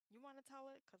 You want to tell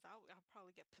it? Because I'll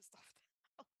probably get pissed off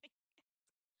telling.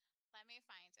 Let me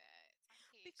find it. It's on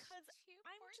page Because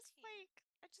I'm just 214. like,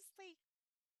 I just like,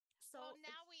 Well, so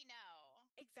now we know.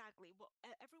 exactly. Well,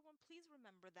 everyone, please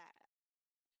remember that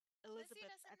Lizzie Elizabeth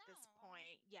doesn't at this know.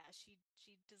 point, yeah, she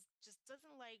just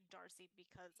doesn't like Darcy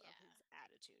because of Yeah. his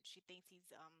attitude. She thinks he's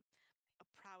a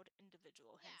proud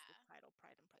individual, hence the Yeah. title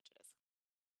Pride and Prejudice.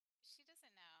 She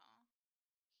doesn't know.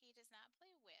 He does not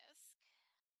play whisk.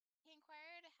 He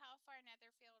inquired how far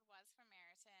Netherfield was from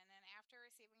Meryton, and after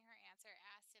receiving her answer,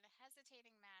 asked in a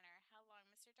hesitating manner how long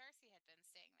Mr. Darcy had been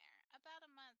staying there. About a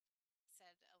month,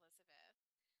 said Elizabeth.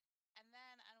 And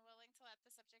then, unwilling to let the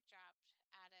subject drop,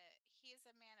 added, he is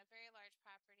a man of very large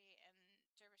property in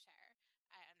Derbyshire,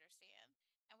 I understand.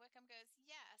 And Wickham goes,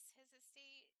 yes, his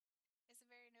estate is a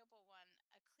very noble one,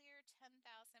 a clear 10,000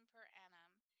 per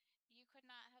annum. You could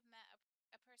not have met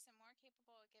a person more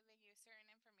capable of giving you certain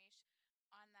information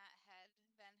on that head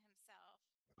than himself,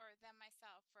 or than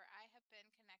myself, for I have been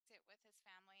connected with his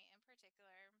family in a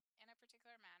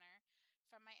particular manner,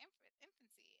 from my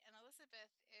infancy. And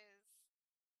Elizabeth is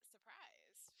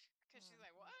surprised because she's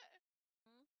like, Mhm. what?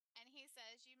 And he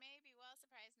says, you may be well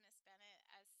surprised, Miss Bennet,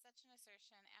 as such an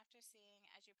assertion after seeing,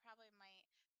 as you probably might,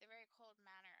 the very cold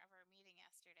manner of our meeting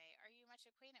yesterday. Are you much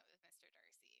acquainted with Mr.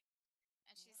 Darcy?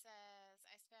 And she says,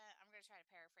 I'm going to try to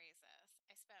paraphrase this.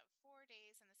 I spent 4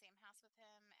 days in the same house with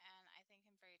him, and I think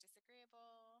him very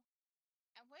disagreeable.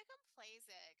 And Wickham plays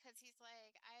it because he's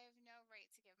like, I have no right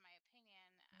to give my opinion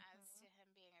as Mhm. to him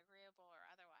being agreeable or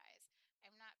otherwise.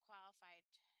 I'm not qualified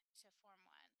to form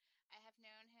one. I have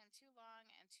known him too long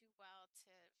and too well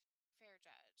to fair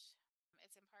judge.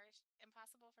 It's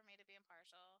impossible for me to be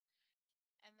impartial.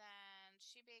 And then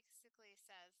she basically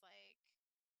says, like,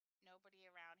 nobody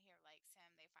around here likes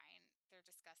him. They're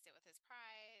disgusted with his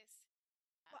prize.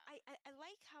 Well, Uh, I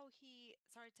like how he,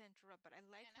 sorry to interrupt, but I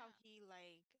I like how know. he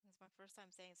like, it's my first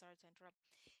time saying sorry to interrupt.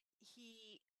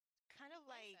 He kind He of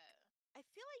plays like, it. I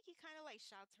feel like he kind of like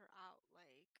shouts her out,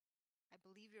 like, I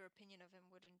believe your opinion of him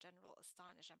would in general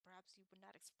astonish, and perhaps you would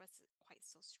not express it quite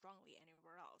so strongly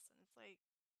anywhere else. And it's like,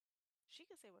 she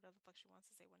can say whatever the fuck she wants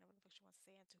to say, whenever the fuck she wants to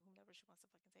say, and to whomever she wants to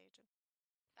fucking say it to.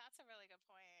 That's a really good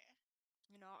point.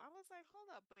 I was like, hold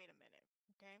up, wait a minute,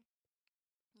 okay?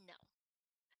 No.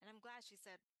 And I'm glad she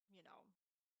said,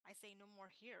 I say no more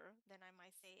here than I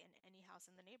might say in any house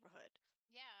in the neighborhood.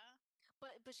 Yeah.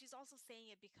 But she's also saying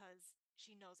it because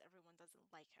she knows everyone doesn't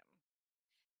like him,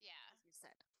 Yeah. as you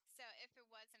said, So if it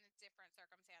was in a different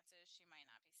circumstances, she might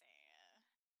not be saying it.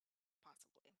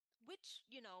 possibly. Which,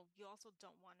 you also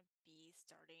don't want to be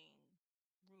starting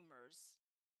rumors.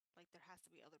 Like there has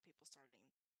to be other people starting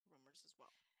rumors as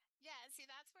well. Yeah, see,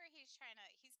 that's where he's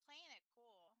playing it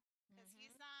cool because Hmm.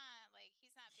 he's not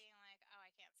being like, oh, I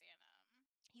can't stand him.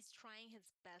 He's trying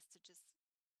his best to just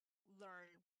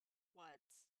learn what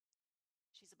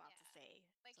she's about to Yeah. say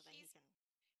Like so that he can.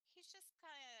 he's just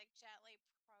kind of like gently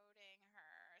prodding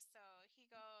her. So he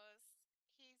goes,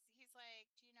 he's like,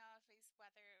 "Do you know if he's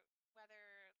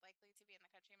weather likely to be in the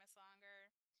country much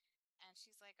longer?" And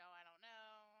she's like, "Oh, I don't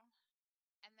know."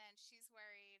 And then she's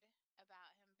worried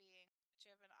about him being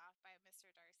driven off by Mr.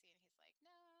 Darcy, and he's like,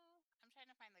 "No, I'm trying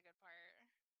to find the good part."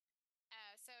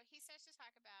 So he starts to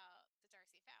talk about the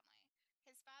Darcy family.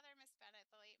 His father, Miss Bennet,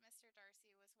 the late Mr.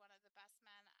 Darcy, was one of the best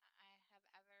men I have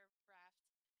ever breathed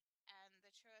and the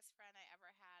truest friend I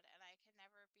ever had, and I could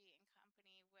never be in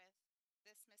company with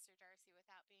this Mr. Darcy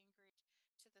without being grieved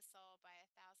to the soul by a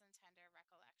thousand tender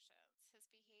recollections. His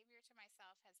behavior to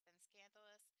myself has been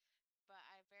scandalous, but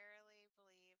I verily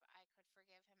believe I could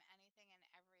forgive him anything and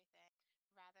everything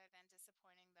rather than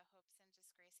disappointing the hopes and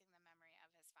disgracing the memory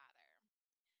of his father.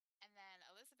 And then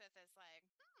Elizabeth is like,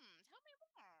 tell me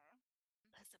more.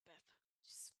 Elizabeth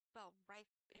just fell right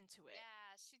into it.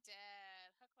 Yeah, she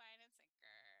did. Hook, line, and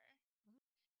sinker. Mm.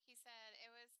 He said it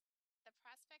was the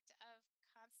prospect of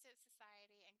constant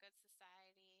society and good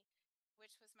society,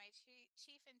 which was my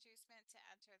chief inducement to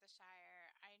enter the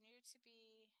Shire. I knew to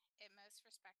be it most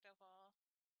respectable,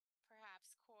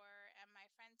 perhaps core, and my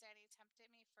friend Denny tempted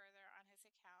me further on his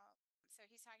account. So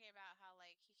he's talking about how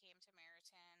like he came to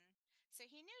Meryton. So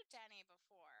he knew Denny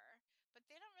before, but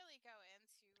they don't really go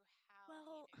into how he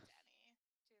Well, knew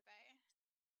Denny, do they?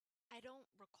 I don't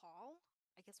recall.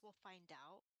 I guess we'll find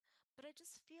out. But I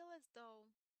just feel as though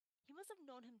he must have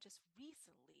known him just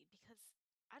recently because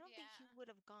I don't think he Yeah. would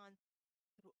have gone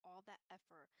through all that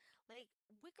effort. Like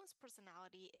Wickham's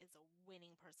personality is a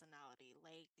winning personality.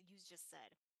 Like you just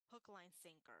said, hook, line,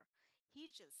 sinker. He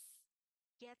just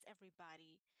gets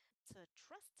everybody to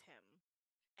trust him.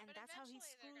 And But that's how he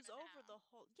eventually they're screws gonna over know. the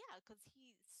whole, yeah, because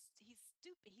he's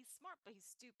stupid. He's smart, but he's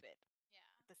stupid Yeah.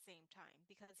 at the same time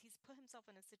because he's put himself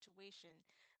in a situation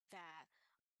that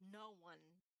no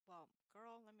one, well,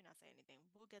 girl, let me not say anything.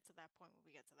 We'll get to that point when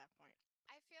we get to that point.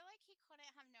 I feel like he couldn't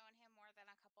have known him more than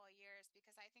a couple of years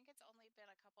because I think it's only been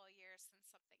a couple of years since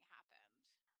something happened,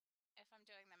 if I'm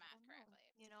doing the I math don't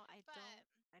know. correctly. But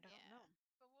I don't yeah, know.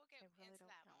 but we'll I get really into don't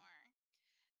that know. more.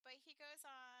 But he goes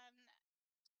on,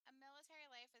 a military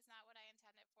life is not what I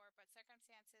intended for, but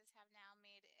circumstances have now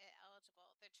made it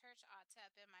eligible. The church ought to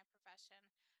have been my profession.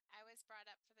 I was brought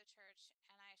up for the church,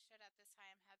 and I should at this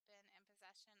time have been in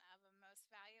possession of a most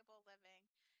valuable living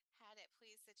had it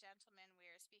pleased the gentleman we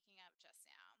are speaking of just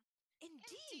now.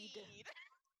 Indeed. Indeed.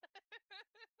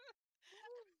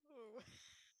 Ooh.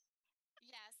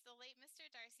 Yes, the late Mr.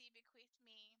 Darcy bequeathed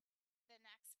me the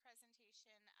next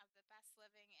presentation of the best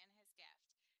living in his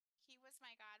gift. He was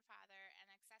my godfather and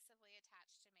excessively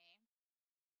attached to me.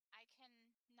 I can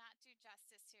not do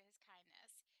justice to his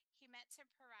kindness. He meant to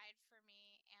provide for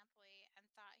me amply and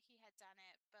thought he had done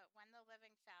it, but when the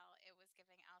living fell, it was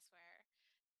giving elsewhere.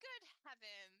 Good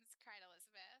heavens, cried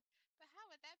Elizabeth. But how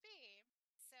would that be?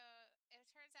 So it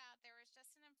turns out there was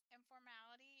just an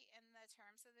informality in the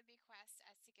terms of the bequest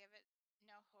as to give it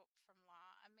no hope from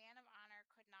law. A man of honor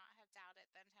could not have doubted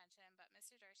the intention, but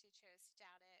Mr. Darcy chose to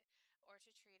doubt it or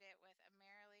to treat it with a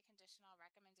merely conditional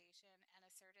recommendation and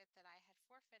asserted that I had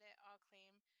forfeited all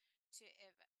claim to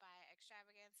it by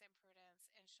extravagance, imprudence,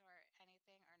 in short,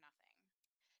 anything or nothing.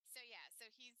 So yeah, so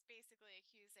he's basically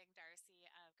accusing Darcy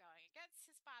of going against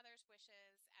his father's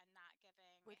wishes and not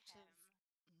giving Which is him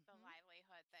the mhm,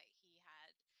 livelihood that he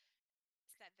had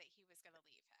said that he was going to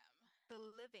leave him. the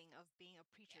living of being a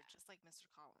preacher, Yeah. just like Mr.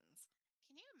 Collins.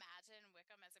 Can you imagine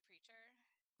Wickham as a preacher?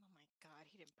 Oh my God,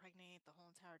 he'd impregnate the whole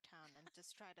entire town and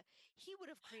just try to, he would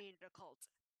have created a cult.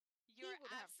 He You're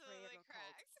would have created absolutely a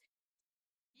cult. correct.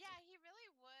 Yeah, he really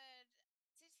would.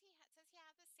 Does he have the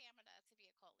stamina to be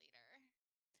a cult leader?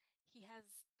 He has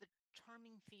the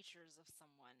charming features of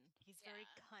someone. He's very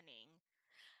Yeah. cunning,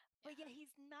 but yet Yeah.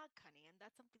 he's not cunning, and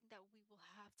that's something that we will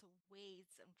have to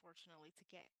wait, unfortunately, to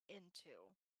get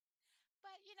into.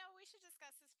 But we should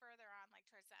discuss this further on, like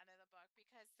towards the end of the book,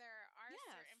 because there are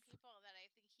certain Yes, people that I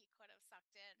think he could have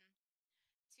sucked in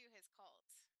to his cult.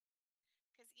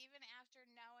 Because even after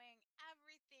knowing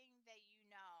everything that you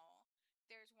know,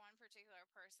 there's one particular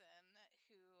person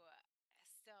who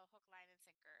still hook, line, and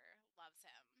sinker loves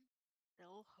him.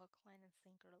 Bill Hook, line, and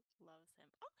sinker loves him.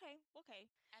 Okay, okay.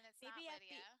 And it's not Maybe at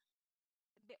the,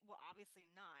 Lydia. well, obviously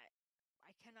not.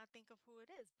 I cannot think of who it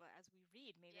is, but as we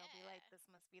read, maybe I'll be like, Yeah. this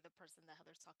must be the person that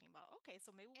Heather's talking about. Okay,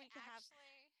 so maybe It we could have,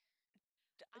 actually,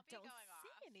 I'll be don't going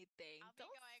say off. anything. I'll be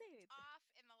Don't going say anything. off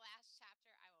in the last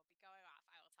chapter. I will be going off,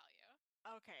 I will tell you.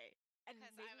 Okay. And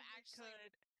Because maybe I'm we actually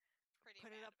could pretty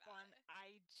put it mad up about on it.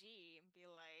 IG and be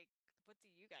like, what do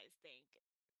you guys think?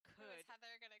 Who is Could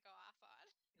Heather going to go off on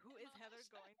Who in the is Heather last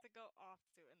chapter? going to go off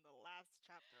to in the last last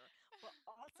chapter, but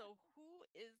also who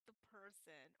is the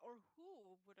person or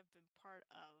who would have been part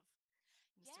of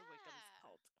Mr. Wickham's Yeah.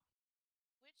 cult?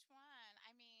 Which one?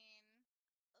 I mean,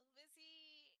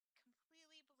 Lizzie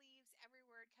completely believes every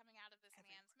word coming out of this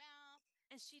man's Everyone. mouth.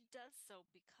 And she does so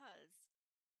because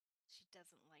she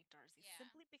doesn't like Darcy, Yeah.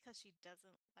 simply because she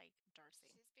doesn't like Darcy.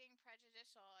 She's being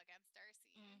prejudicial against Darcy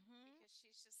Mm-hmm. because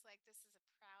she's just like, this is a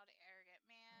proud, arrogant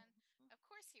man. Hmm. Of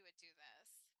course he would do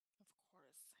this. Of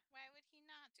course. Why would he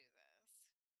not do this?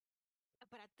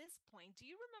 But at this point, do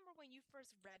you remember when you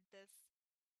first read this?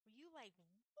 Were you like,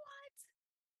 what?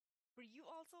 Were you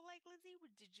also like Lizzie?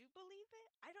 Did you believe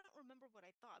it? I don't remember what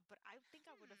I thought, but I think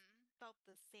I would have Hmm. felt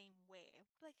the same way.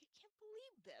 I'd be like, I can't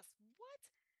believe this.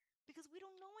 What? Because we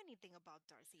don't know anything about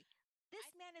Darcy. I, This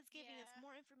man is giving us yeah.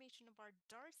 more information about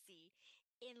Darcy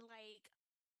in like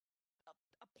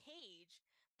a page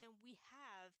than we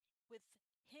have with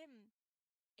him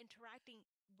interacting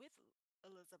with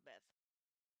Elizabeth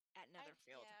at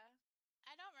Netherfield. Yeah.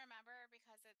 I don't remember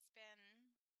because it's been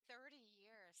 30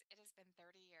 years. It has been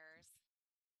 30 years.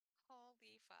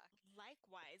 Holy fuck.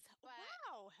 Likewise, But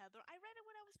wow, Heather, I read it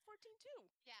when I was 14 too.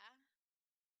 yeah,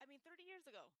 I mean, 30 years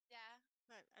ago. yeah.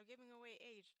 But I'm giving away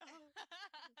age. Oh.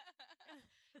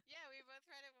 Yeah, we both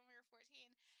read it when we were 14.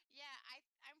 Yeah,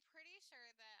 I'm pretty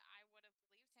sure that I would have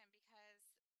believed him because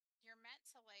you're meant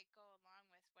to like go along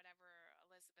with whatever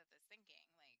Elizabeth is thinking.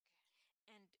 Like,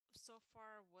 And so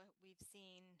far, what we've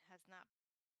seen has not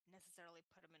necessarily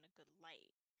put him in a good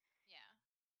light. yeah.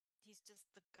 He's just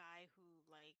the guy who,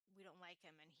 like, we don't like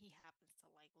him, and he happens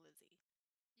to like Lizzie.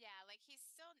 Yeah, like he's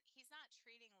not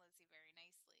treating Lizzie very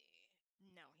nicely.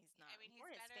 No, he's I not. mean,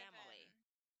 Or his family.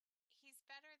 he's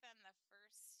better than the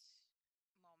first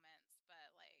moments, but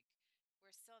like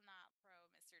we're still not pro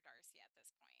Mr. Darcy at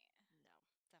this point.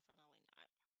 No, definitely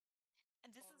not. And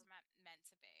this Or we're is, meant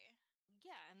to be.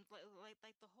 yeah, and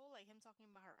like the whole like him talking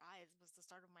about her eyes was the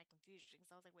start of my confusion. Because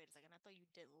I was like, wait a second, I thought you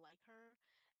didn't like her,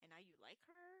 and now you like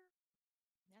her?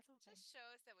 That's okay. Just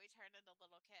shows that we turn into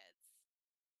little kids.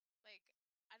 Like,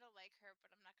 I don't like her,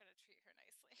 but I'm not going to treat her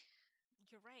nicely.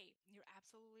 You're right. You're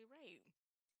absolutely right.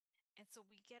 And so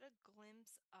we get a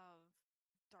glimpse of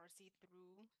Darcy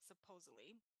through,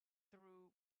 supposedly,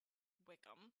 through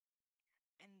Wickham,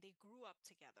 and they grew up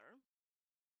together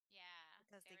Yeah,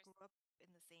 because they grew up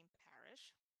in the same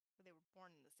parish. They were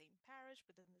born in the same parish,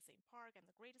 within the same park, and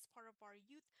the greatest part of our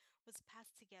youth was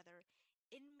passed together,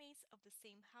 inmates of the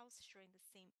same house, sharing the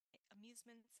same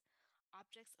amusements,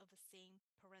 objects of the same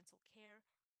parental care.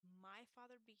 My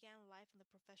father began life in the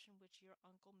profession which your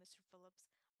uncle, Mr. Phillips,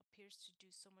 appears to do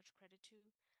so much credit to,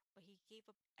 but he gave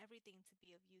up everything to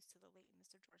be of use to the late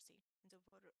Mr. Darcy and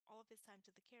devoted all of his time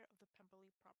to the care of the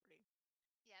Pemberley property.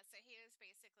 yeah, so he was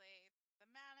basically the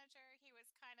manager. He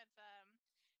was kind of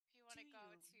if you want Do to go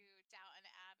you? to Downton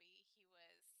Abbey, he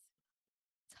was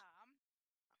Tom.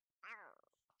 Arr.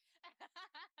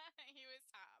 He was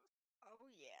Tom. Oh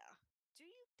yeah. Do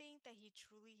you think that he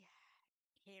truly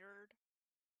cared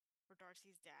for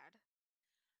Darcy's dad?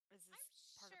 Or is I'm this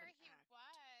part of sure an he act?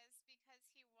 was because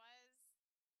he was.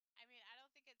 I mean, I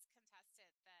don't think it's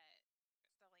contested that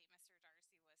the late Mr.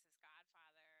 Darcy was his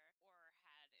godfather or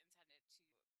had intended to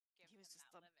give him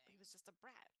that He was living. just a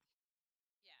brat.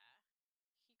 Yeah.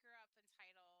 He grew up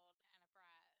entitled and a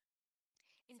brat. So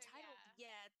Entitled,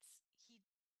 yeah, yet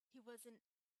he wasn't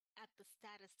at the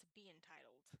status to be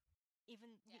entitled.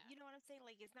 Even yeah, you know what I'm saying?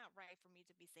 Like it's not right for me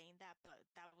to be saying that, but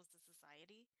that was the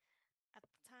society at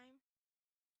the time.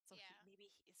 So yeah.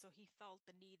 he felt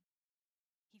the need,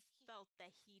 he He felt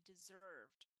that he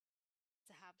deserved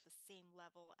to have the same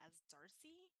level as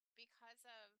Darcy. because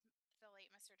of the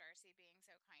late Mr. Darcy being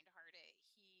so kind-hearted,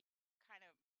 he kind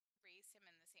of raised him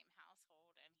in the same household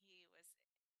and he was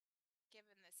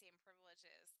given the same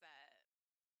privileges that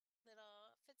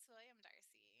little Fitzwilliam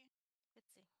Darcy,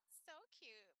 Let's see. so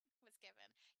cute, was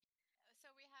given.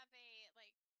 So we have a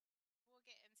like we'll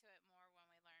get into it more when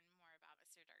we learn more about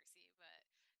Mr. Darcy, but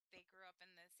they grew up in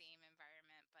the same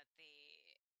environment, but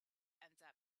they end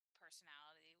up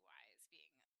personality wise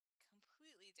being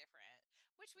completely different,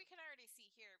 which we can already see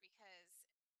here because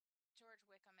George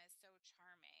Wickham is so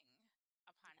charming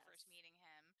upon first Yes. meeting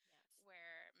him, Yes.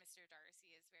 where Mr.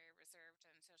 Darcy is very reserved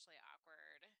and socially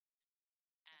awkward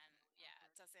and Definitely yeah,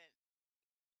 awkward. doesn't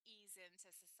ease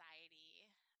into society,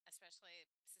 especially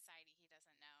society he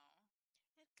doesn't know.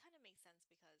 It kind of makes sense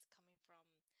because coming from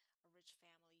a rich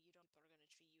family, you don't people are going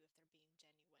to treat you if they're being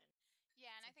genuine.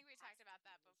 Yeah, and So I think he we talked has to about be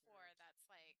that before. reserved. That's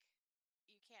like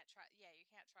you can't trust, yeah, you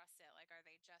can't trust it. Like, are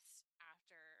they just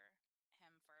after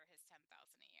him for his 10,000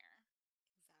 a year?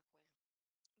 Exactly.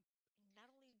 Not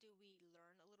only do we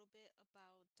learn a little bit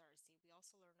about Darcy, we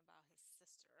also learn about his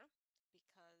sister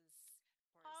because,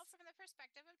 of All course, from the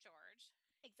perspective of George.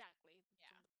 exactly from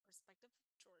Yeah. the perspective of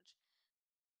George,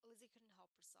 Lizzie couldn't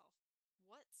help herself.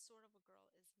 What sort of a girl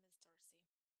is Miss Darcy?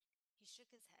 He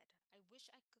shook his head. I wish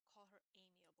I could call her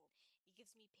amiable. It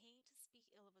gives me pain to speak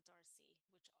ill of a Darcy,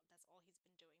 which that's all he's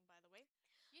been doing, by the way.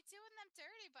 You doing them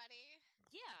dirty, buddy.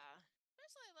 Yeah,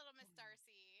 Especially little Miss you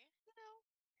Darcy. know,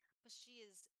 but she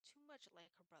is too much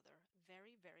like her brother,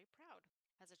 very, very proud.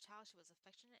 As a child, she was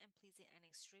affectionate and pleasing and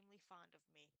extremely fond of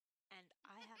me. And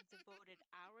I have devoted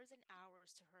hours and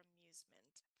hours to her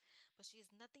amusement. But she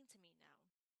is nothing to me now.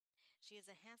 She is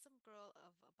a handsome girl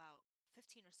of about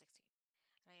 15 or 16,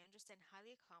 and I understand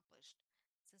highly accomplished.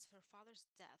 Since her father's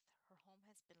death, her home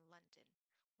has been London,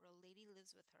 where a lady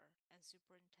lives with her and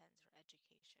superintends her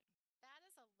education. That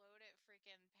is a loaded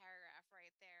freaking paragraph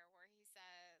right there where he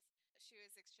says, she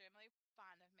was extremely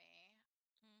fond of me.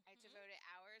 I Hmm. devoted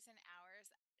hours and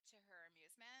hours to her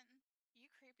amusement. You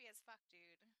creepy as fuck,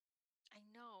 dude. I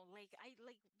know, like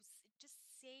just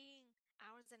saying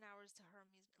hours and hours to her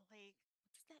amusement, like what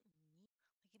does that mean?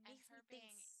 Like it And makes her me think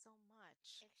being so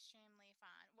much. extremely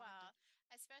fond. Fond Well, of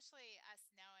especially us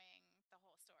knowing the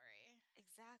whole story and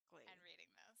exactly,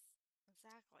 reading this.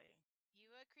 exactly,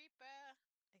 You a creeper.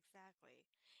 exactly.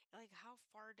 Like how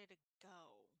far did it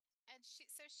go? And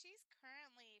she's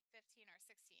currently 15 or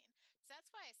 16. So that's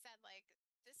why I said like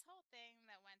this whole thing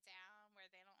that went down where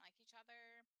they don't like each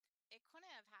other, it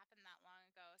couldn't have happened that long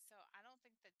ago. So I don't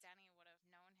think that Denny would have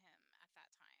known him at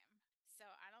that time. So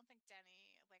I don't think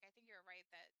Denny, like I think you're right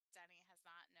that Denny has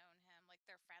not known him. Like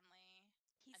they're friendly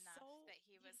He's enough so, that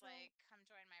he was like, come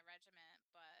join my regiment,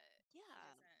 but he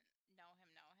yeah, doesn't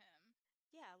know him.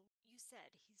 yeah, you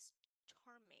said he's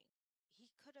charming. He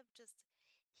could have just,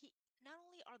 he, not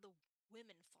only are the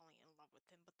women falling in love with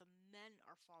him, but the men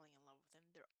are falling in love with him.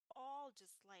 They're all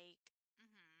just like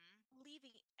Mm-hmm.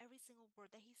 believing every single word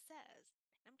that he says.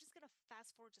 And I'm just gonna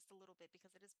fast forward just a little bit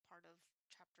because it is part of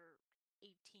chapter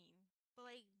 18. But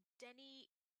like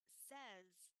Denny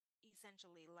says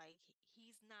essentially like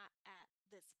he's not at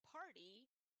this party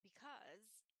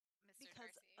because Mr.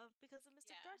 Darcy. because of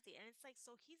Mr. Yeah. Darcy. And it's like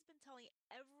so he's been telling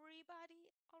everybody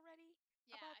already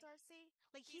about Yeah, Darcy.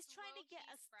 Like he's he's trying to low get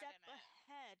key a step spreading it.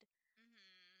 ahead,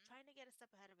 Mm-hmm. trying to get a step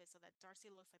ahead of it so that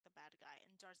Darcy looks like the bad guy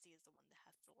and Darcy is the one that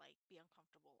has to like be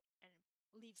uncomfortable and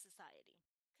leave society.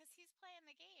 Because he's playing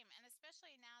the game, and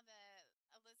especially now that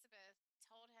Elizabeth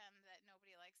told him that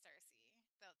nobody likes Darcy,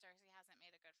 that Darcy hasn't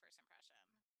made a good first impression.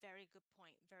 Very good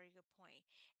point. Very good point.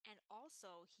 And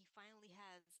also, he finally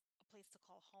has a place to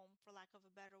call home, for lack of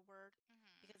a better word,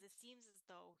 because Mm-hmm. it seems as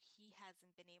though he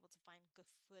hasn't been able to find good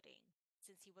footing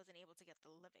since he wasn't able to get the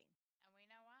living. And we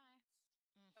know why.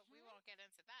 But we Hmm. won't get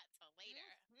into that till later.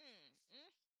 Hmm.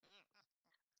 Hmm.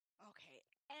 Okay.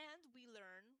 And we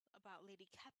learn about Lady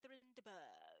Catherine de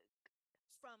Bourgh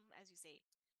from, as you say,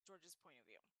 George's point of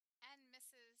view. And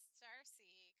Mrs.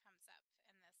 Darcy comes up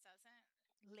in this, doesn't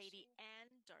Lady she?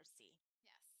 Anne Darcy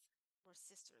Yes. were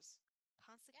sisters.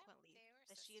 Yep, Consequently, they were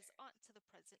that she is aunt sisters. to the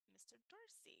present Mr.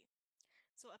 Darcy.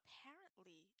 So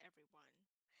apparently, everyone,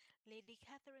 Lady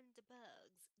Catherine de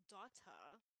Bourgh's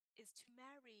daughter is to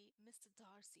marry Mr.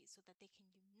 Darcy so that they can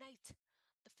unite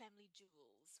the family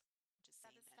jewels. I'm just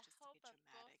That saying is that the just to be hope of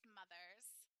both dramatic. mothers.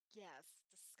 Yes,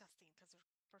 disgusting because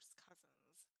they're first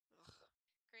cousins. Ugh,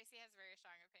 Gracie has very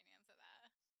strong opinions of that.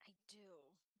 I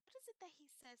do. What is it that he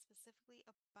says specifically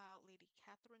about Lady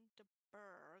Catherine de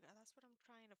Bourgh? That's what I'm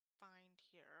trying to find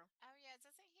here. Oh yeah,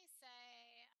 doesn't he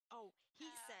say, Oh, he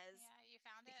says yeah, you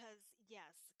found it? because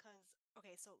yes, because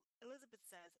okay, so Elizabeth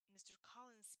says Mr.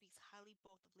 Collins speaks highly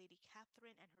both of Lady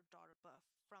Catherine and her daughter, but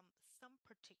from some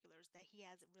particulars that he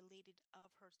has related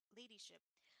of her ladyship,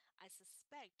 I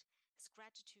suspect his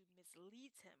gratitude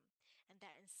misleads him, and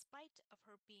that in spite of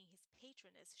her being his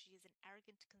patroness, she is an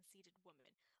arrogant, conceited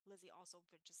woman. Lizzie also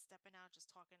just stepping out, just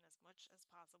talking as much as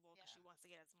possible because she Yeah. wants to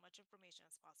get as much information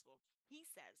as possible. He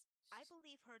says, I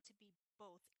believe her to be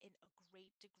both in a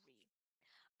great degree.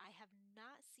 I have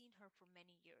not seen her for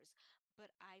many years,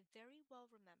 but I very well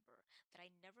remember that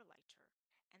I never liked her,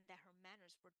 and that her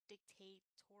manners were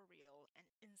dictatorial and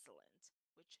insolent,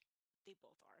 which they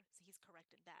both are, so he's correct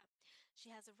in that.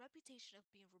 She has a reputation of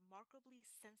being remarkably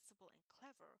sensible and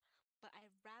clever, but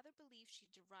I rather believe she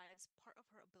derives part of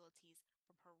her abilities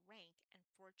from her rank and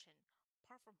fortune,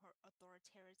 part from her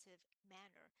authoritative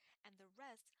manner, and the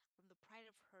rest from the pride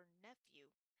of her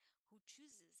nephew, who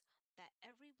chooses that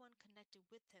everyone connected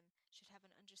with him should have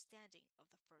an understanding of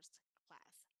the first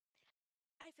class.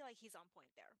 I feel like he's on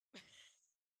point there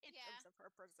in Yeah. terms of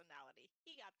her personality.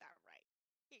 He got that right.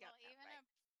 He got Well, that even right.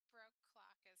 a broke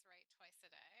clock is right twice a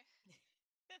day.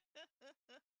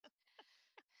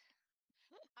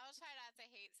 try not to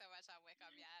hate so much on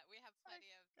Wickham yet. We have My plenty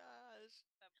of gosh.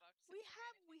 the book to We be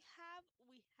have reading. we have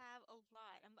we have a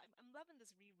lot. I'm loving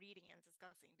this rereading and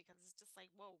discussing because it's just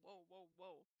like whoa, whoa, whoa,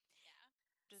 whoa. Yeah.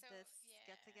 After So, this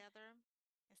get yeah. together,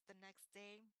 it's the next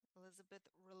day. Elizabeth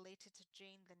related to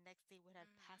Jane the next day what had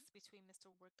Hmm. passed between Mr.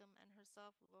 Wickham and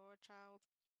herself. Lord child.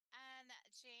 And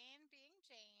Jane, being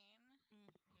Jane, Hmm.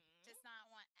 does not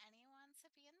want anyone to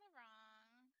be in the wrong.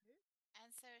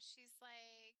 And so she's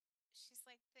like,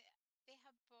 they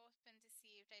have both been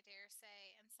deceived, I dare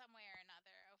say, in some way or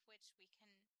another, of which we can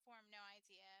form no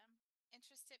idea.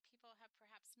 Interested people have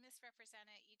perhaps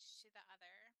misrepresented each to the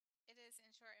other. It is,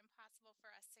 in short, impossible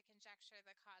for us to conjecture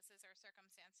the causes or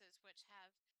circumstances which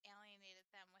have alienated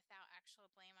them without actual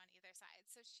blame on either side.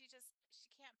 So she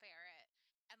can't bear it.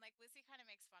 And like Lizzie kind of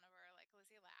makes fun of her, like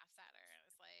Lizzie laughs at her and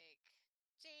is like,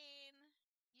 Jane,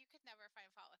 you could never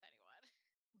find fault with anyone.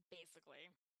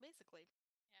 Basically. Basically.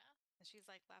 Yeah. And she's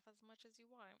like, laugh as much as you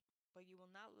want, but you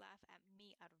will not laugh at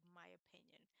me out of my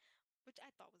opinion, which I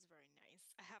thought was very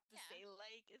nice. I have to Yeah. say,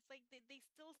 like, it's like they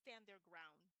still stand their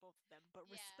ground, both of them, but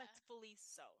Yeah. respectfully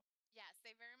so. Yes,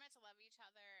 they very much love each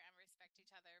other and respect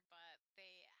each other, but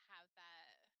they have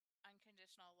that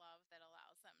unconditional love that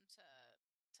allows them to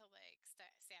like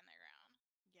stand their ground.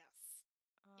 Yes.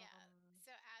 Yeah. Um,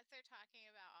 So as they're talking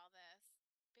about all this,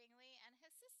 Bingley and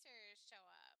his sisters show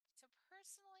up to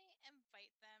personally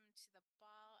invite them to the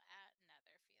ball at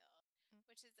Netherfield, mm,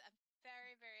 which is a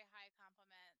very, very high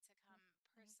compliment to mm, come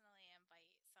mm, personally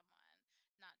invite someone,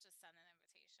 not just send an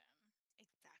invitation.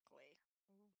 exactly.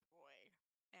 Oh boy.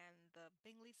 And the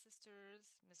Bingley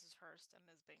sisters, Mrs. Hurst and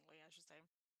Miss Bingley, I should say,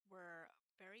 were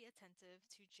very attentive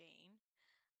to Jane,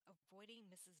 avoiding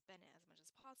Mrs. Bennet as much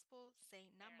as possible,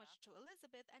 saying not Fair enough. much to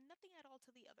Elizabeth and nothing at all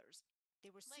to the others.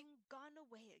 They were Like, soon gone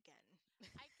away again.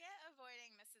 I get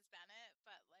avoiding Mrs. Bennet,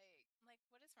 but like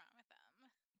what is wrong with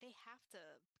them? They have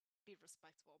to be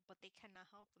respectful, but they cannot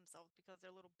help themselves because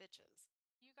they're little bitches.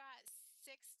 You got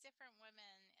six different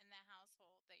women in the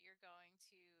household that you're going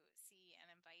to see and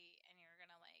invite, and you're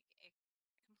gonna like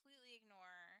completely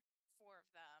ignore four of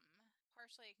them,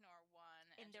 partially ignore one,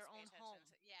 In and their just pay own attention home.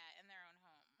 to, yeah, in their own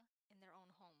home. In their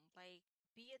own home. Like,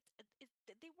 be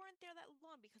they weren't there that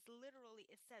long because literally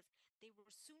it says they were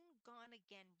soon gone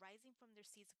again, rising from their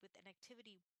seats with an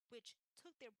activity which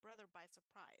took their brother by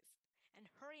surprise, and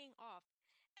hurrying off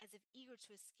as if eager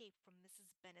to escape from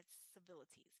Mrs. Bennet's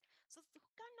civilities. So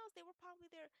God knows they were probably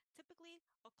there. Typically,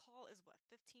 a call is what,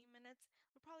 15 minutes?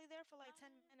 We're probably there for like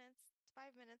 10 Uh, minutes,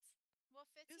 5 minutes. Well,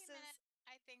 15 minutes, Deuces,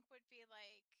 I think, would be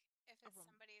like if a it's room.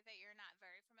 somebody that you're not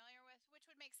very familiar with, which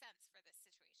would make sense for this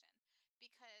situation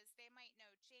because they might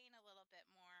know Jane a little bit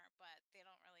more, but they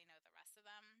don't really know the rest of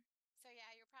them. So,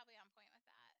 yeah, you're probably on point with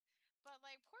that. But,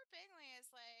 like, poor Bingley is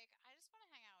like, I just want to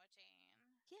hang out with Jane.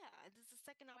 Yeah, this is the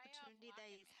second Why y'all opportunity that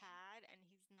blocking he's me? had, and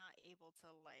he's not able to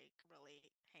like really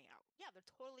hang out. Yeah, they're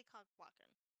totally cock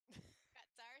blocking. Got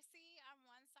Darcy on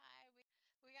one side,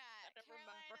 we I got don't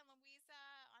Caroline remember. and Louisa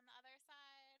on the other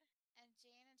side, and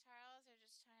Jane and Charles are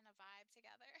just trying to vibe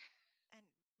together. And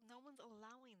no one's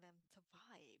allowing them to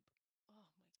vibe. Oh my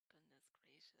goodness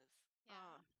gracious.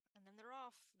 Yeah. And then they're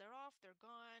off. They're off. They're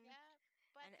gone. Yeah,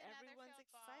 And but the everyone's Netherfield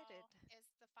excited. Ball is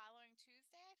the following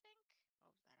Tuesday, I think.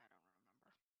 Oh, that I don't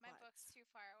remember. My book's But too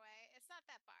far away. It's not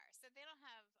that far, so they don't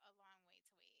have a long wait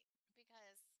to wait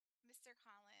because Mr.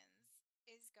 Collins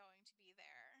is going to be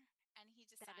there, and he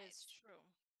that is decides true.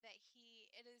 that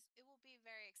it will be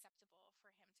very acceptable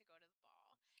for him to go to the ball.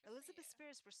 Good for you. Elizabeth's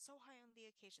spirits were so high on the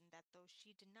occasion that though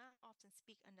she did not often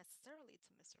speak unnecessarily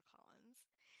to Mr. Collins,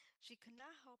 she could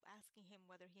not help asking him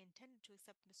whether he intended to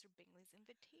accept Mr. Bingley's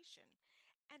invitation,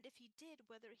 and if he did,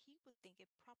 whether he would think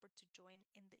it proper to join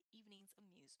in the evening's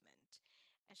amusement.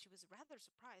 And she was rather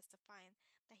surprised to find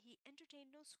that he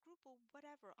entertained no scruple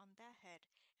whatever on that head,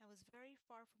 and was very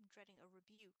far from dreading a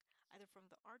rebuke either from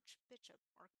the Archbishop,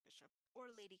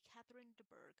 or Lady Catherine de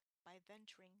Bourgh by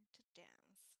venturing to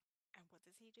dance. And what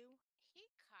does he do? He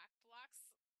cock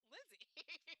blocks Lizzie.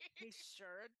 He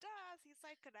sure does. He's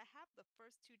like, could I have the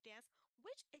first two dance?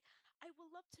 Which I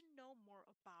would love to know more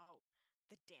about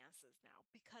the dances now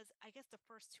because I guess the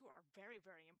first two are very,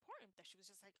 very important. That she was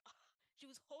just like, ugh, she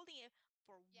was holding it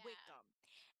for Yeah, Wickham.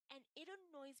 And it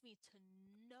annoys me to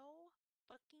no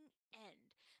fucking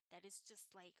end that it's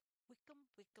just like Wickham,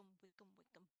 Wickham, Wickham,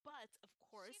 Wickham. But of she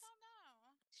course, don't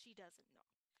know. she doesn't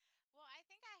know. Well, I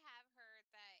think I have heard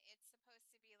that it's supposed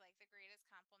to be like the greatest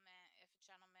compliment if a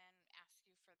gentleman asks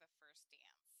you for the first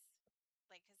dance.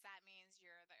 Like, because that means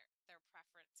you're their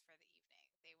preference for the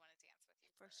evening. They want to dance with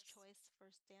you First first. choice,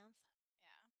 first dance.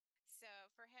 Yeah. So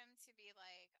for him to be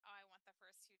like, "Oh, I want the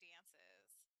first two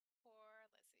dances," poor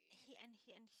Lizzie. he and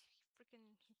he and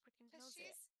he freaking Cause knows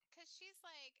it. she's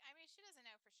like, I mean, she doesn't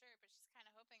know for sure, but she's kind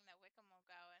of hoping that Wickham will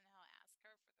go and he'll ask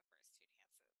her for the first two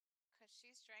dances. Cause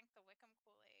she's drank the Wickham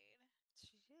Kool-Aid.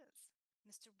 She is.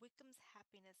 Mr. Wickham's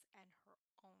happiness and her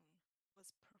own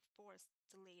was perforce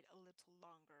delayed a little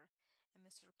longer, and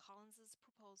Mr. Collins's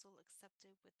proposal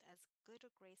accepted with as good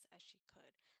a grace as she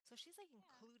could. So she's like Yeah.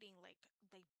 including like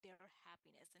their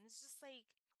happiness, and it's just like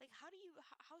how do you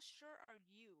how sure are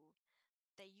you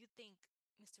that you think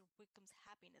Mr. Wickham's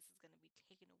happiness is going to be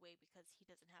taken away because he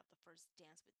doesn't have the first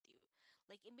dance with you.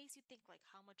 Like it makes you think like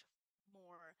how much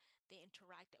more they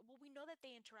interacted. Well, we know that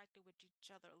they interacted with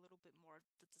each other a little bit more.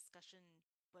 The discussion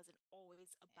wasn't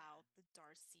always Yeah. about the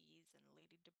Darcys and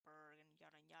Lady de Burgh and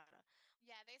yada yada.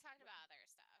 Yeah, they talked about other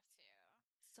stuff too.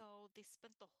 So they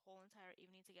spent the whole entire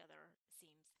evening together, it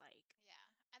seems like. Yeah.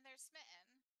 And they're smitten.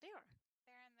 They are.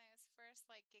 They're in those first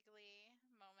like giggly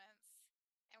moments.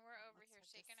 And we're Oh, over let's here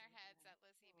start to shaking our say heads that. at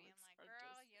Lizzie Oh, being let's like, start to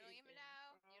girl, you don't say even that. know.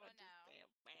 You Girl, don't just know. stay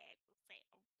away. Stay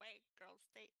away, girl.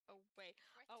 Stay away.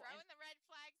 We're Oh, and throwing the red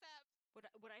flags up.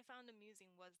 what I found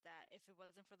amusing was that if it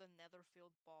wasn't for the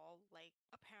Netherfield ball, like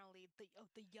apparently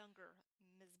the younger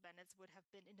Miss Bennet would have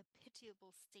been in a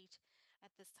pitiable state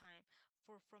at this time.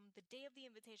 For from the day of the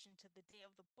invitation to the day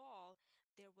of the ball,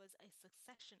 there was a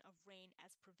succession of rain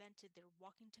as prevented their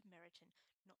walking to Meryton.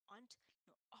 No aunt,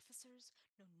 no officers,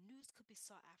 no news could be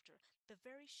sought after. The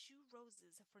very shoe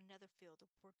roses for Netherfield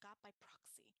were got by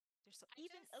proxy. So I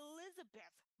even just,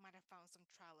 Elizabeth might have found some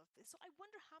trial of this. So I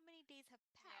wonder how many days have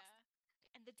passed.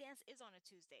 yeah. And the dance is on a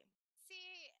Tuesday.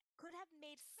 See, Could have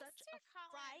made such Mr. a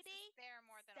Collins is Friday, there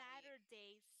more than a week.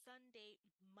 Saturday, Sunday,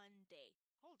 Monday.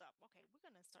 Hold up. Okay, we're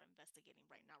gonna start investigating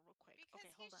right now, real quick. Okay,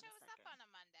 Because he hold on a shows up second. on a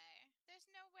Monday. There's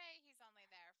no way he's only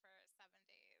there for 7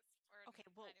 days. Or Okay,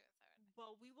 not even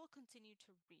 7. we will continue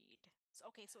to read. So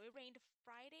it Yeah. rained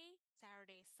Friday,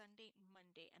 Saturday, Sunday,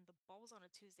 Monday, and the ball was on a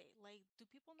Tuesday. Like, do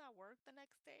people not work the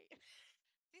next day?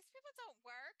 These people don't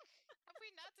work. Have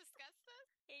we not discussed this?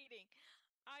 Hating.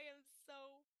 I am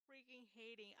so freaking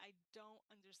hating. I don't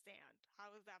understand.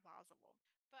 How is that possible?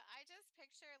 But I just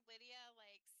picture Lydia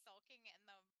like sulking in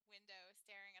the window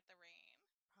staring at the rain,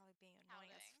 Probably being annoying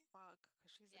as pouting. fuck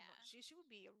because she's anno Yeah. she would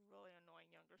be a really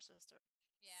annoying younger sister.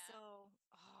 Yeah. So,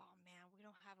 oh man, we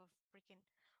don't have a freaking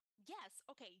yes.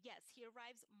 Okay, yes, he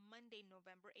arrives Monday,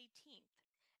 November 18th,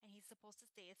 and he's supposed to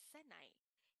stay at Sennight.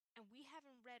 And we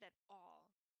haven't read at all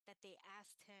that they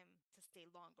asked him to stay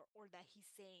longer or that he's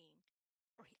saying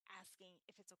or he asking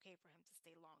if it's okay for him to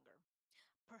stay longer.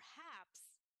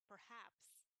 Perhaps,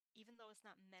 even though it's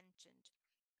not mentioned,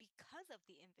 because of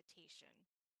the invitation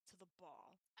to the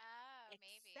ball, Oh,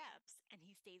 maybe. accepts and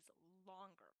he stays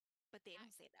longer. But they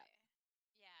don't That say could that. be.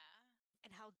 Yeah.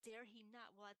 And how dare he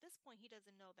not? Well, at this point, he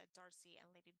doesn't know that Darcy and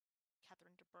Lady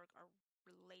Catherine de Bourgh are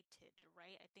related,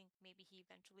 right? I think maybe he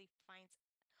eventually finds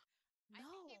I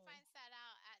think he no, finds that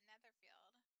out at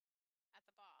Netherfield at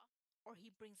the ball. or he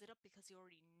brings it up because he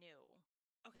already knew.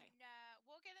 Okay, No,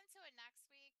 we'll get into it next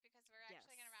week because we're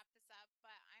actually going to yes, wrap this up,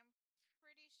 but I'm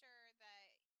pretty sure that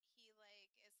he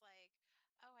like is like,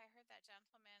 "Oh, I heard that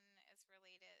gentleman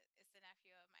is the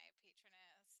nephew of my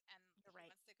patroness and you're he right.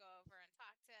 wants to go over and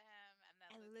talk to him." And then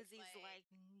And Lizzie's Lizzie's like, like,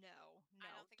 no,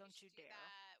 "I no, don't think you don't should you do dare.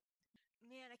 that."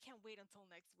 Man, I can't wait until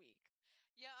next week.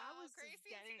 I Yo, was just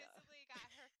Gracie has getting, physically got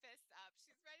her fists up.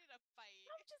 She's ready to fight.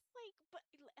 I'm just like, but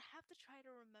I have to try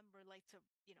to remember, like, to,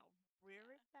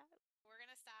 rear it Yeah. back. We're going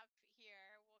to stop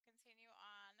here. We'll continue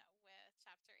on with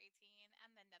chapter 18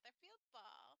 and the Netherfield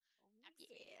Ball Oh, next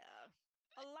week. yeah.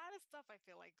 A lot of stuff I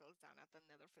feel like goes down at the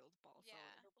Netherfield ball. So,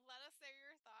 Yeah, let us know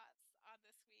your thoughts on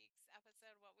this week's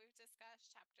episode, what we've discussed,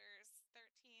 chapters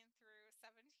 13 through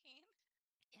 17.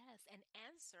 yes, and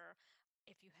answer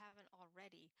if you haven't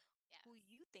already who Yes.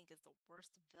 you think is the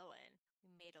worst villain.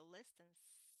 We made a list, and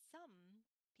some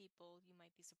people you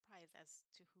might be surprised as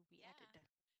to who we Yeah. added.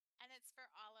 And it's for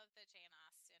all of the Jane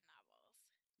Austen novels.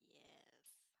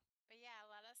 Yes. But yeah,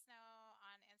 let us know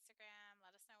on Instagram.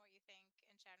 Let us know what you think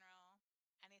in general.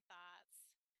 Any thoughts?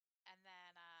 And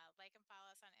then like and follow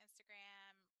us on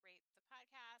Instagram, rate the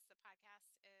podcast. The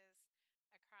podcast is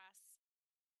across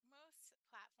most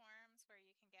platforms where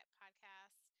you can get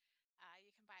podcasts.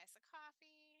 You can buy us a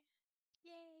coffee.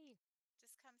 Yay.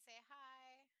 Just come say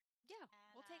hi. Yeah,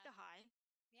 And we'll take a high.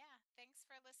 yeah, thanks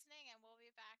for listening. And we'll be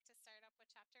back to start up with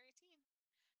chapter 18.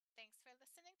 Thanks for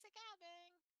listening to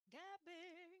Gabbing.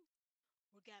 Gabbing.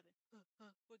 We're gabbing.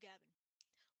 We're gabbing.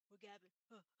 We're gabbing.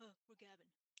 We're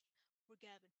gabbing. We're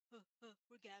gabbing.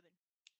 We're gabbing.